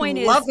 But my I'm point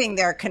loving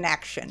their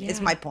connection.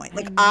 Is my point.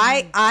 Like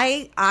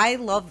I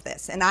love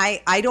this, and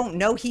I don't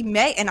know. He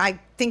may, and I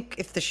think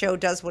if the show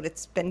does what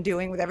it's been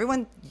doing with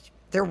everyone,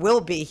 there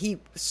will be. He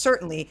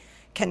certainly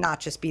cannot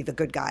just be the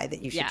good guy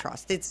that you should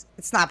trust. It's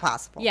not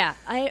possible. Yeah.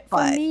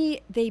 For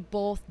me, they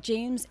both,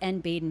 James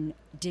and Baden,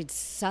 did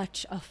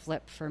such a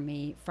flip for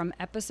me. From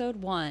episode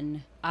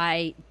 1,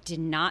 I did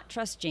not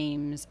trust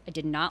James. I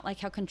did not like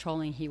how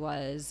controlling he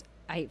was.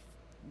 It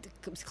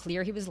was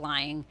clear he was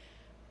lying,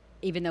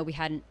 even though we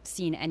hadn't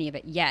seen any of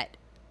it yet.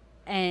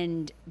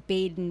 And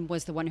Baden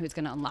was the one who was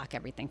going to unlock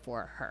everything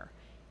for her.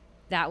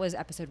 That was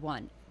episode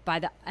 1. By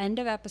the end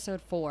of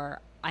episode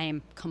 4, I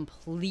am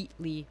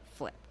completely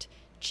flipped.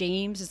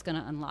 James is going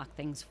to unlock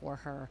things for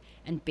her,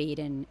 and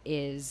Baden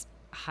is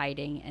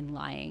hiding and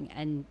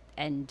lying,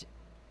 and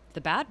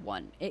the bad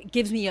one. It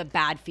gives me a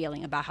bad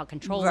feeling about how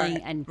controlling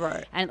and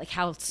like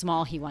how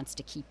small he wants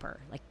to keep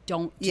her. Like,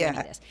 don't do any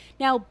of this.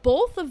 Now,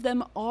 both of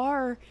them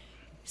are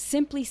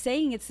simply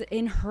saying it's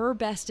in her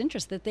best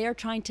interest, that they are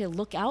trying to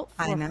look out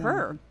for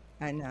her.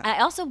 I know. I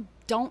also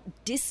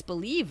don't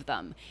disbelieve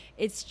them.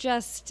 It's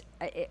just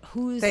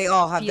they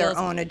all have their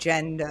own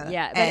agenda.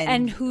 Yeah,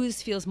 and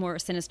whose feels more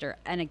sinister.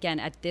 And again,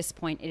 at this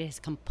point, it has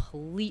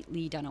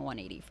completely done a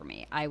 180 for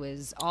me. I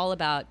was all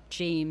about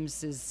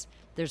James's.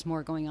 There's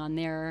more going on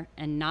there,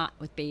 and not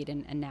with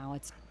Baden. And now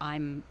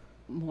I'm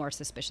more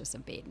suspicious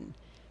of Baden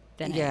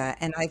than him.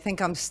 And I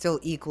think I'm still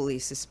equally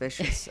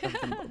suspicious of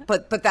them.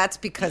 But that's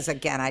because,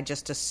 again, I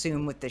just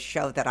assume with the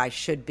show that I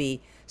should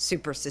be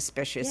super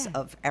suspicious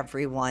of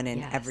everyone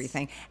and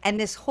everything. And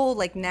this whole,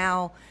 like,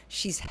 now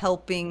she's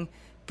helping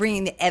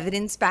bringing the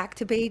evidence back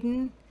to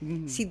Baden.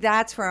 See,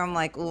 that's where I'm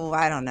like, oh,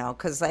 I don't know.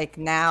 Because, like,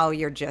 now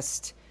you're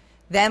just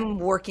them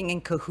working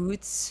in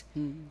cahoots,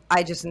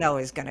 I just know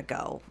is going to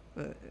go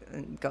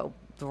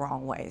the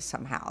wrong way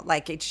somehow.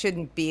 Like, it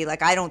shouldn't be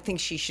like, I don't think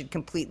she should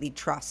completely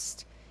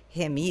trust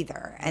him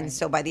either. And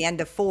so by the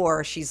end of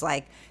 4, she's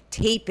like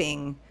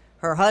taping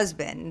her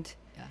husband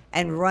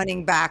and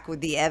running back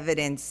with the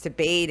evidence to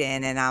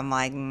Baden. And I'm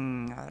like,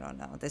 I don't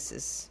know.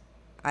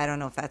 I don't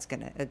know if that's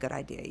a good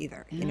idea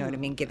either. You know what I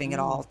mean? Giving it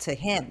all to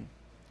him.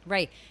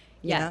 Right.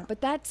 Yeah. know? But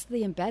that's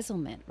the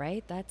embezzlement,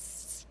 right?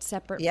 That's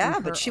separate Yeah,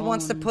 from but her she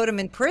wants to own- put him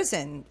in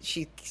prison.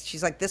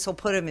 She's like, this will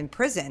put him in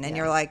prison. And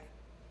you're like,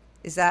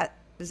 is that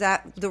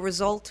the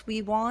result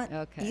we want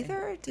Okay.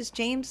 either?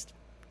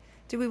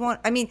 Do we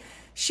want, I mean,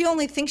 she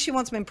only thinks she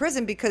wants him in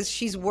prison because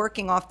she's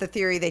working off the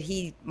theory that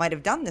he might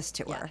have done this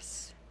to her.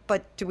 Yes.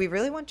 But do we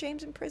really want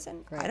James in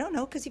prison? Right. I don't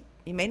know, because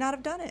he may not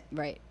have done it.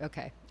 Right.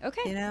 Okay.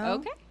 Okay. You know?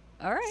 Okay.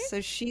 All right.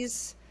 So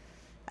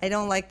I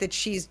don't like that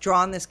she's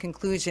drawn this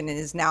conclusion and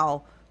is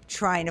now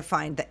trying to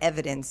find the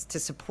evidence to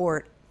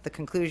support the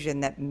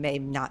conclusion that may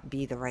not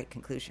be the right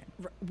conclusion.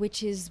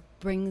 Which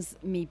brings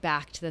me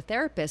back to the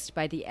therapist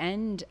by the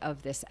end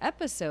of this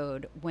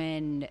episode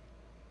when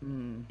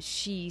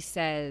she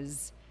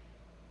says,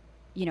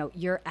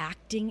 you're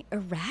acting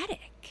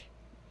erratic.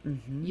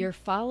 You're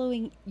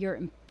following your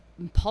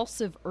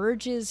impulsive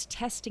urges,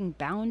 testing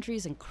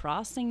boundaries and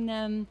crossing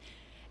them.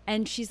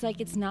 And she's like,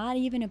 it's not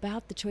even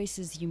about the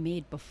choices you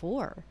made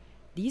before.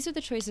 These are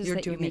the choices You're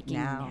that you're doing it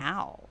making now.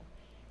 now.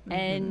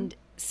 And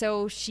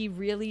so she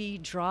really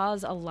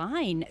draws a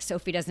line.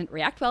 Sophie doesn't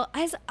react well,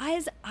 as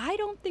I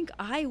don't think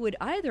I would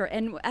either.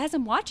 And as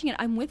I'm watching it,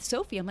 I'm with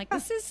Sophie. I'm like,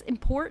 this is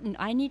important.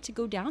 I need to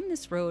go down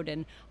this road,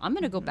 and I'm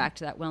going to go back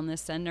to that wellness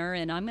center,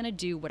 and I'm going to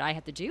do what I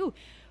have to do.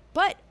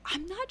 But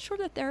I'm not sure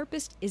the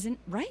therapist isn't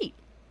right.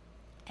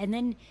 And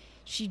then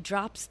she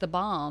drops the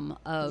bomb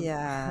of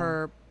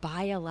her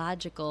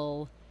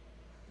biological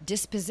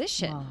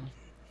disposition.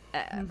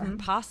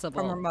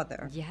 Possible From her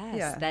mother.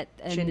 Yes,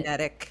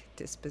 genetic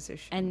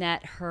disposition. and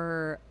that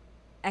her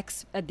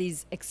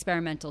these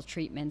experimental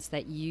treatments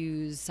that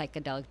use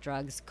psychedelic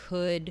drugs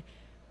could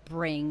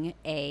bring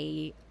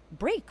a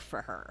break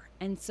for her,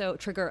 and so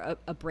trigger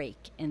a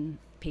break in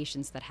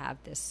patients that have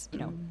this,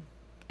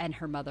 and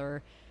her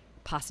mother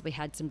possibly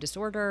had some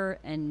disorder,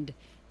 and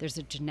there's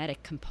a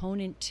genetic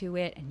component to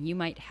it, and you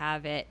might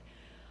have it.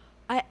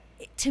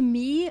 To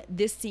me,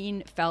 this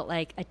scene felt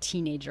like a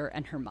teenager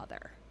and her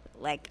mother.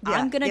 Like,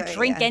 I'm going to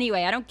drink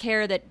anyway. I don't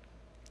care that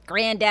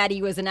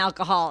granddaddy was an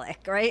alcoholic,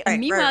 right? And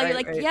meanwhile, you're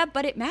like, yeah,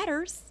 but it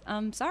matters.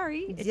 Sorry,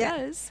 it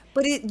does.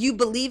 But you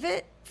believe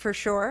it for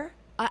sure?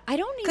 I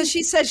don't even... Because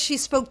she said she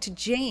spoke to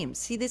James.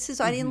 See, this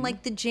is, I didn't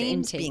like the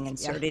James intake, being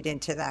inserted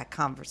into that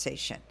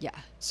conversation. Yeah.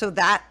 So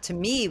that, to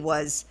me,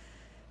 was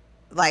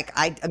like,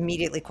 I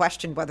immediately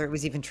questioned whether it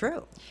was even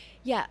true.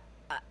 Yeah.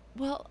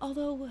 Well,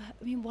 although,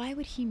 I mean, why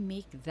would he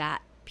make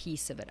that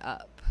piece of it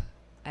up?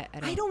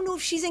 I don't know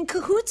if she's in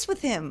cahoots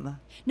with him.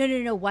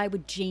 No. Why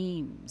would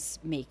James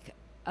make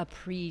a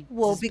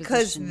Well,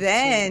 because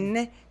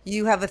then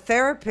you have a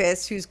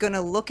therapist who's going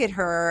to look at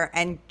her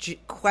and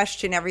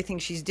question everything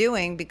she's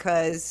doing,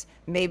 because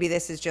maybe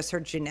this is just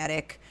her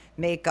genetic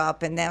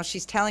makeup. And now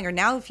she's telling her,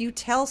 now if you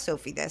tell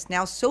Sophie this,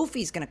 now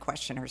Sophie's going to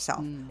question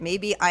herself.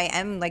 Maybe I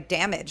am like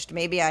damaged.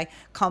 Maybe I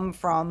come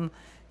from,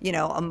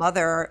 a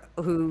mother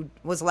who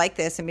was like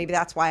this, and maybe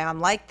that's why I'm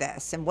like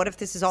this. And what if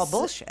this is all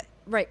bullshit?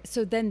 Right.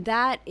 So then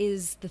that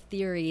is the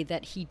theory,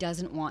 that he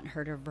doesn't want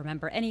her to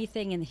remember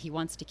anything, and he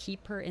wants to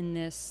keep her in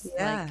this.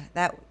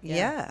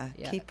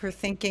 Keep her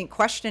thinking,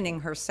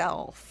 questioning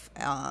herself,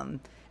 and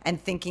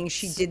thinking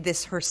she did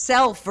this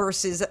herself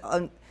versus,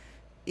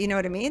 you know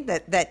what I mean?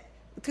 That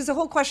because the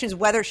whole question is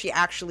whether she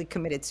actually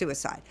committed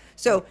suicide.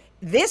 So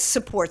this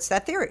supports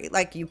that theory.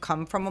 Like, you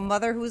come from a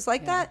mother who was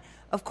like that.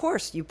 Of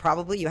course, you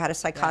had a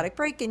psychotic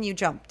break and you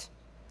jumped.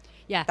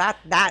 Yeah.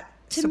 That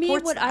to me,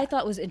 what that. I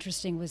thought was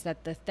interesting was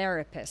that the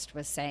therapist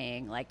was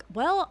saying, like,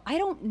 well, I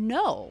don't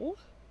know.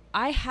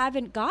 I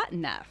haven't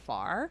gotten that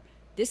far.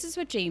 This is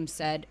what James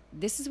said.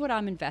 This is what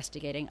I'm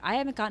investigating. I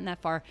haven't gotten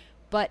that far.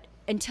 But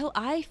until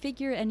I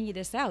figure any of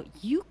this out,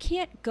 you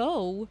can't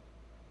go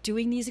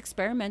doing these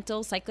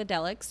experimental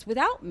psychedelics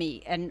without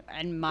me and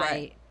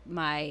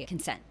my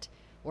consent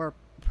or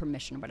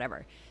permission or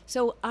whatever.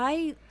 So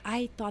I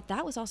thought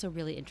that was also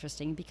really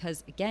interesting,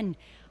 because, again,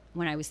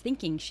 when I was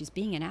thinking she's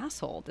being an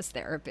asshole, this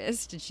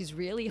therapist, and she's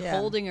really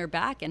holding her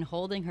back and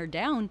holding her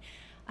down,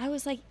 I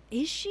was like,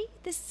 is she?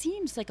 This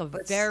seems like a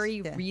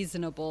very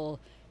reasonable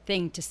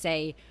thing to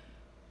say.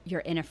 You're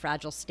in a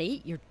fragile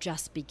state. You're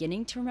just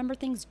beginning to remember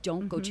things.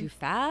 Don't go too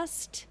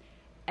fast.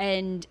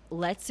 And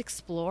let's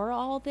explore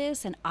all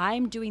this. And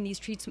I'm doing these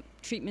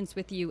treatments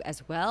with you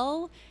as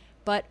well.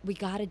 But we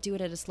got to do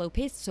it at a slow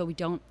pace so we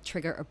don't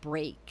trigger a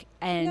break.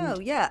 And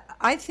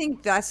I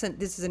think this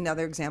is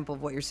another example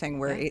of what you're saying,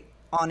 where it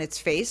on its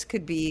face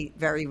could be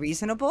very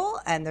reasonable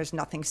and there's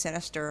nothing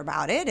sinister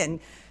about it, and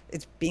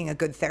it's being a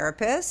good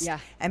therapist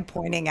and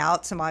pointing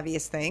out some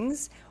obvious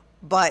things.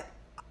 But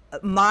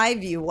my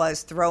view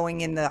was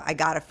throwing in I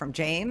got it from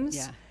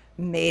James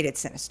made it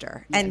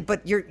sinister. And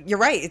but you're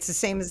right. It's the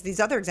same as these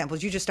other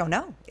examples. You just don't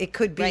know. It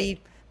could be Right.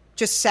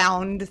 just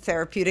sound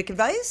therapeutic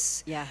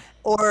advice. Yeah.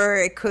 Or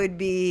it could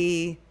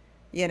be,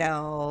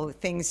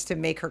 things to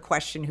make her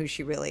question who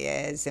she really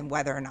is and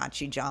whether or not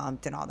she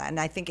jumped and all that. And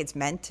I think it's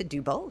meant to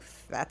do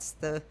both. That's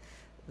the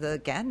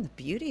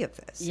beauty of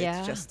this. Yeah.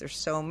 It's just there's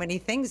so many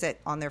things that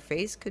on their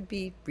face could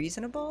be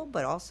reasonable,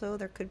 but also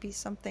there could be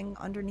something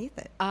underneath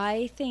it.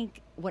 I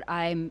think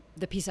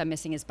the piece I'm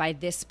missing is by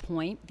this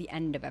point, the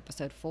end of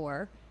episode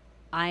 4,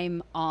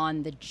 I'm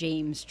on the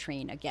James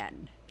train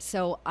again.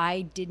 So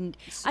I didn't,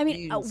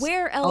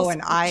 where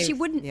else, she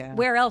wouldn't,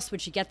 where else would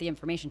she get the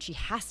information? She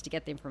has to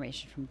get the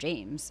information from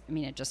James. I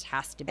mean, it just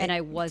has to be. And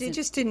I wasn't. They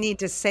just didn't need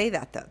to say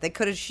that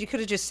though. She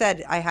could have just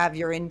said, I have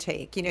your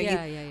intake.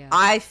 Yeah.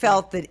 I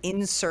felt the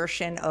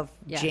insertion of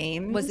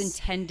James was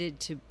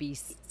intended to be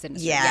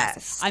sinister.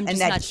 Yes. I'm just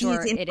and that not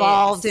sure he's it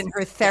involved is. in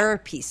her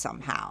therapy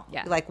somehow.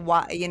 Yeah. Like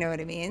why, you know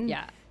what I mean?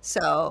 Yeah.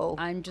 So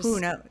I'm just,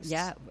 who knows?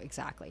 Yeah,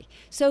 exactly.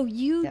 So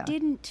you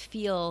didn't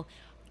feel,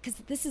 because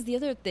this is the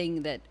other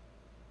thing that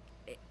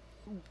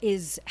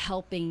is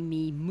helping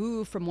me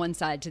move from one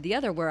side to the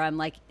other, where I'm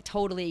like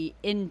totally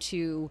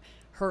into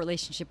her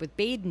relationship with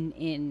Baden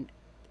in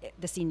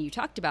the scene you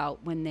talked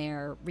about when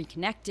they're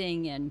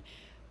reconnecting.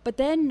 But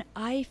then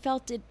I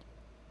felt it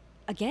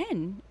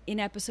again in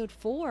episode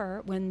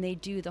 4 when they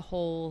do the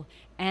whole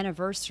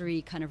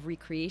anniversary kind of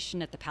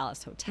recreation at the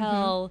Palace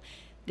Hotel.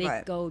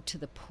 They go to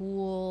the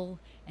pool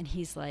and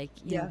he's like,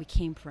 you know, we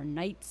came for a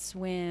night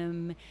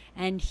swim.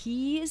 And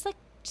he is like,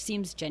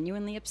 seems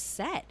genuinely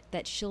upset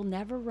that she'll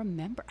never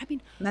remember. I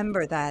mean,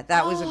 remember that.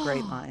 That was a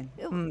great line.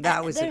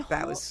 That was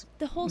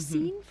the whole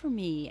scene for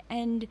me.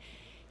 And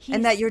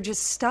that you're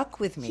just stuck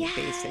with me,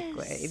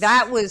 basically.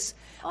 That was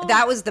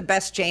the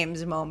best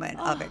James moment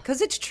of it.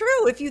 Because it's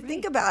true. If you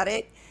think about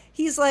it,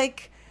 he's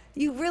like,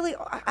 you really,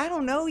 I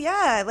don't know.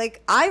 Yeah.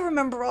 Like, I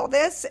remember all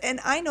this and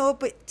I know it,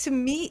 but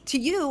to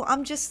you,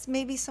 I'm just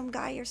maybe some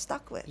guy you're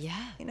stuck with.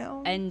 Yeah. You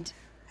know? And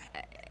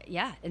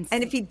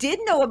and if he did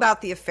know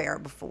about the affair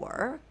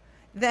before,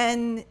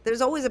 then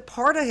there's always a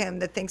part of him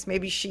that thinks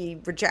maybe she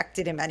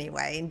rejected him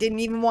anyway and didn't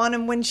even want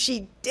him when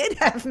she did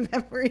have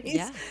memories.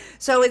 Yeah.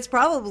 So it's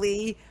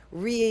probably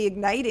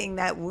reigniting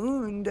that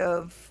wound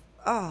of,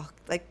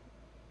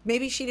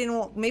 maybe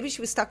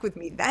she was stuck with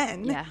me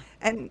then. Yeah.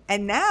 And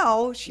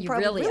now she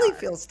probably really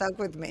feels stuck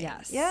with me.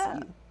 Yes. Yeah.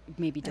 You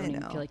maybe don't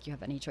even feel like you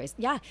have any choice.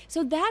 Yeah.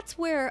 So that's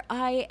where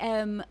I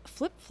am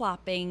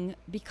flip-flopping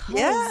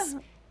because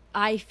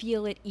I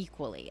feel it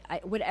equally.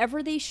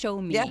 Whatever they show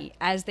me,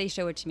 as they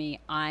show it to me,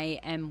 I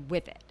am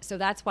with it. So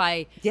that's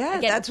why. Yeah,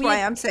 again, that's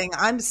why I'm saying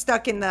I'm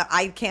stuck in the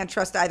I can't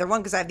trust either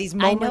one because I have these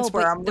moments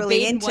where I'm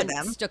really into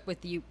them. Stuck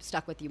with you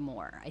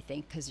more, I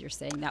think, because you're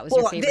saying that was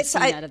your favorite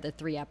scene out of the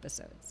 3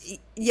 episodes.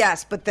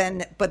 Yes, but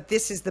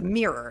this is the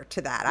mirror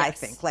to that. I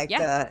think,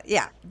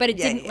 but it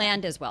didn't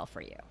land as well for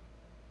you.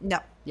 No.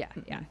 Yeah.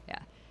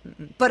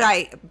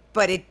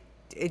 But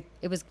it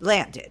was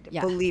landed.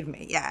 Yeah. Believe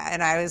me. Yeah,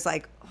 and I was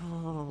like,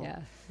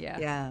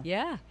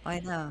 Yeah. I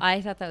know.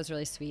 I thought that was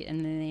really sweet.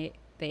 And then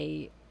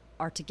they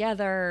are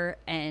together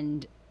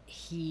and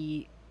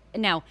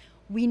now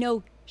we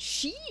know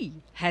she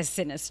has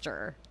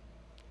sinister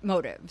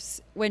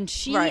motives when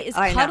she is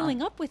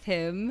cuddling up with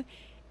him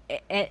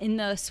in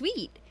the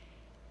suite.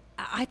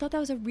 I thought that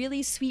was a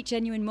really sweet,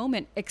 genuine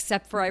moment,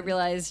 except for I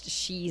realized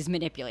she's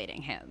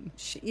manipulating him.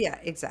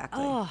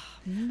 Exactly. Oh,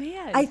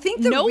 man. I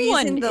think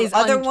everyone is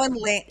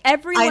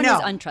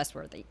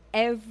untrustworthy.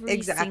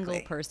 Every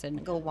single person.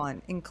 Single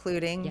one,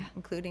 including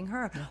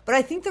her. Yeah. But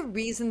I think the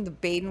reason the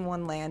Baden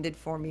one landed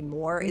for me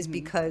more is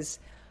because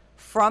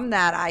from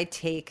that I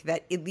take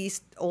that at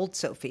least old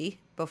Sophie,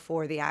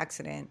 before the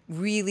accident,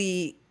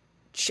 really,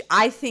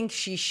 I think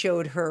she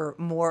showed her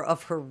more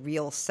of her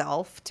real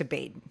self to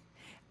Baden.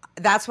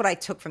 That's what I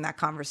took from that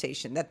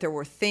conversation, that there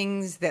were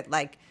things that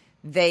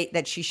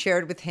that she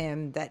shared with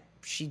him that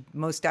she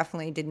most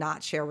definitely did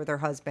not share with her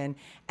husband,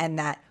 and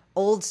that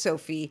old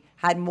Sophie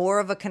had more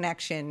of a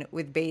connection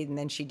with Baden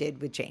than she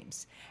did with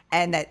James.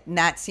 And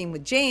that scene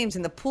with James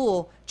in the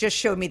pool just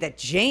showed me that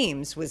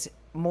James was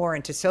more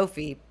into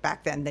Sophie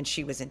back then than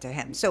she was into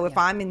him. So if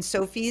I'm in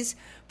Sophie's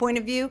point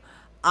of view,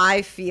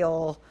 I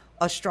feel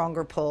a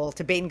stronger pull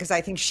to Baden because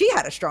I think she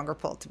had a stronger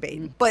pull to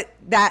Baden. But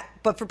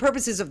for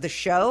purposes of the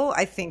show,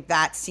 I think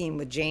that scene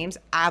with James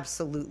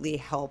absolutely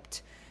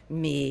helped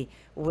me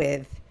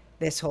with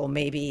this whole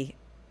maybe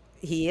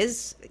he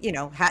is,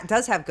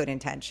 does have good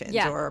intentions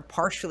or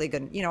partially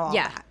good, all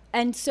that.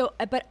 And so,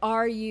 but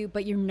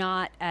you're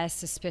not as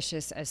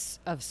suspicious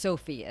of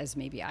Sophie as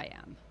maybe I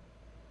am.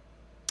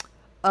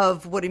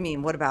 Of what do you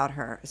mean? What about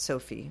her,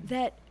 Sophie?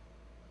 That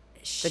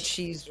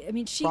she's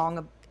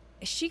wrong.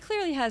 She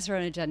clearly has her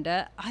own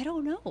agenda. I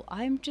don't know.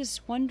 I'm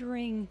just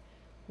wondering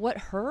what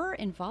her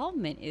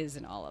involvement is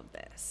in all of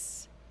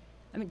this.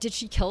 I mean, did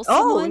she kill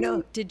someone? Oh,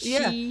 no. Did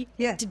she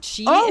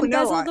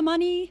embezzle the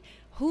money?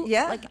 Who?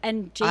 Yeah.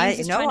 And James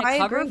is trying to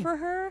cover for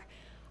her?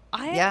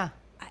 I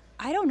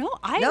don't know.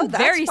 I am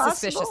very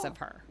suspicious of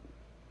her.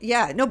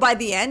 Yeah, no, by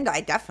the end,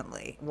 I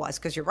definitely was,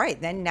 because you're right.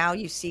 Then now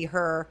you see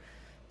her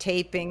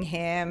taping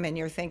him, and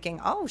you're thinking,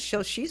 oh,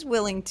 so she's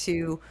willing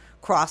to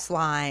cross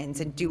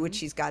lines and do what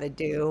she's got to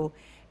do.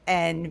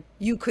 And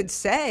you could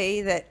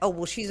say that, oh,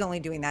 well, she's only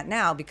doing that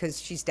now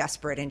because she's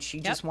desperate and she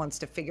just wants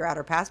to figure out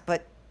her past.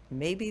 But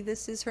maybe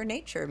this is her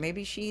nature.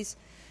 Maybe she's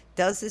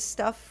does this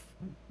stuff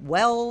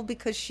well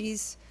because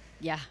she's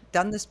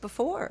done this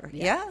before.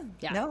 Yeah.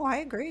 No, I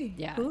agree.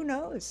 Yeah. Who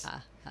knows?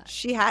 I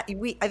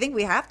think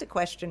we have to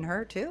question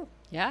her too.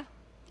 Yeah.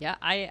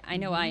 I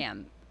know I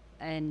am.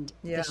 And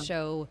the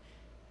show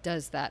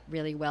does that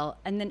really well.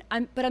 And then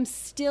I'm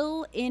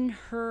still in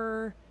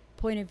her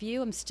point of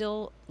view. I'm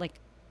still like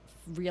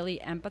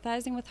really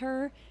empathizing with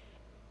her.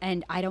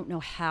 And I don't know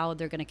how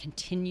they're going to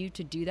continue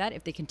to do that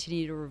if they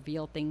continue to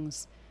reveal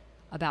things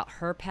about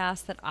her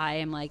past that I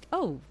am like,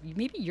 oh,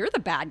 maybe you're the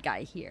bad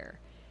guy here.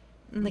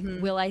 Like,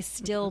 will I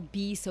still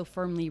be so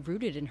firmly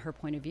rooted in her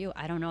point of view?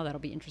 I don't know. That'll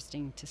be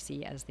interesting to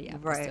see as the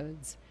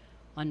episodes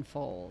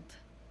unfold.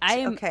 I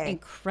am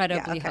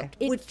incredibly hooked.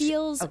 It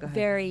feels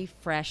very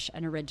fresh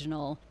and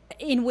original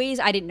in ways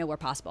I didn't know were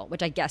possible,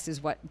 which I guess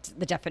is what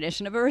the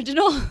definition of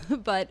original.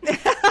 But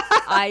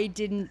I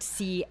didn't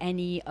see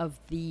any of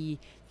the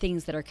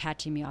things that are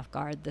catching me off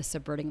guard, the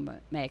subverting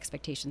my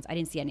expectations. I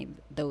didn't see any of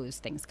those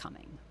things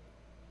coming.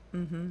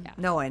 Yeah.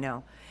 No, I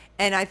know.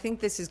 And I think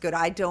this is good.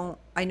 I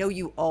know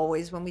you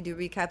always, when we do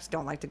recaps,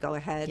 don't like to go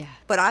ahead.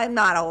 But I'm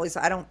not always,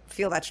 I don't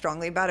feel that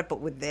strongly about it.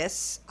 But with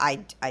this, I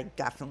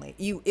definitely,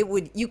 you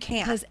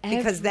can't,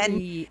 because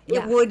then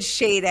it would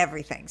shade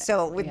everything.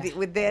 So with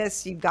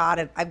this, we've got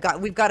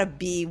to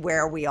be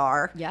where we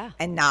are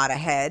and not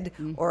ahead,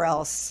 or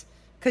else,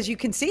 because you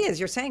can see, as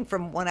you're saying,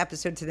 from one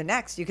episode to the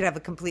next, you could have a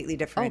completely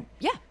different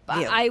view.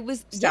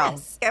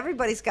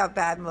 Everybody's got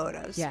bad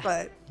motives,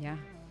 but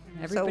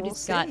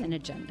everybody's got an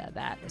agenda,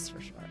 that is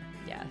for sure.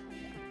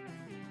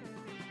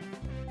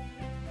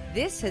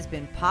 This has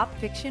been Pop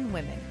Fiction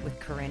Women with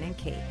Corinne and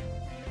Kate.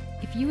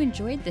 If you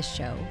enjoyed this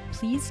show,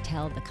 please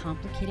tell the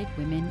complicated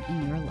women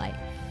in your life.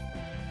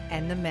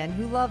 And the men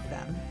who love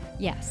them.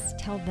 Yes,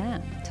 tell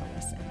them to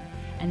listen.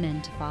 And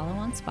then to follow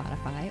on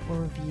Spotify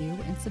or review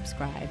and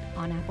subscribe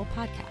on Apple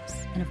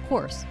Podcasts. And of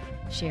course,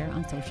 share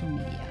on social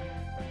media.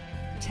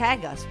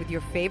 Tag us with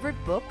your favorite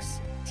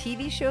books,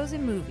 TV shows,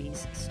 and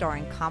movies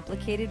starring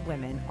complicated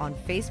women on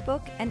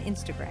Facebook and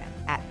Instagram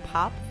at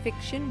Pop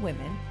Fiction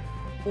Women,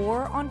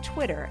 or on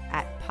Twitter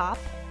at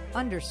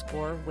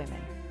 @pop_women.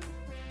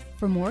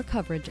 For more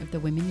coverage of the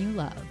women you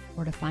love,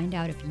 or to find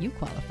out if you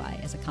qualify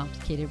as a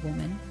complicated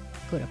woman,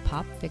 go to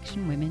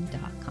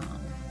popfictionwomen.com.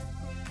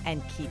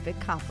 And keep it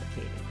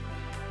complicated.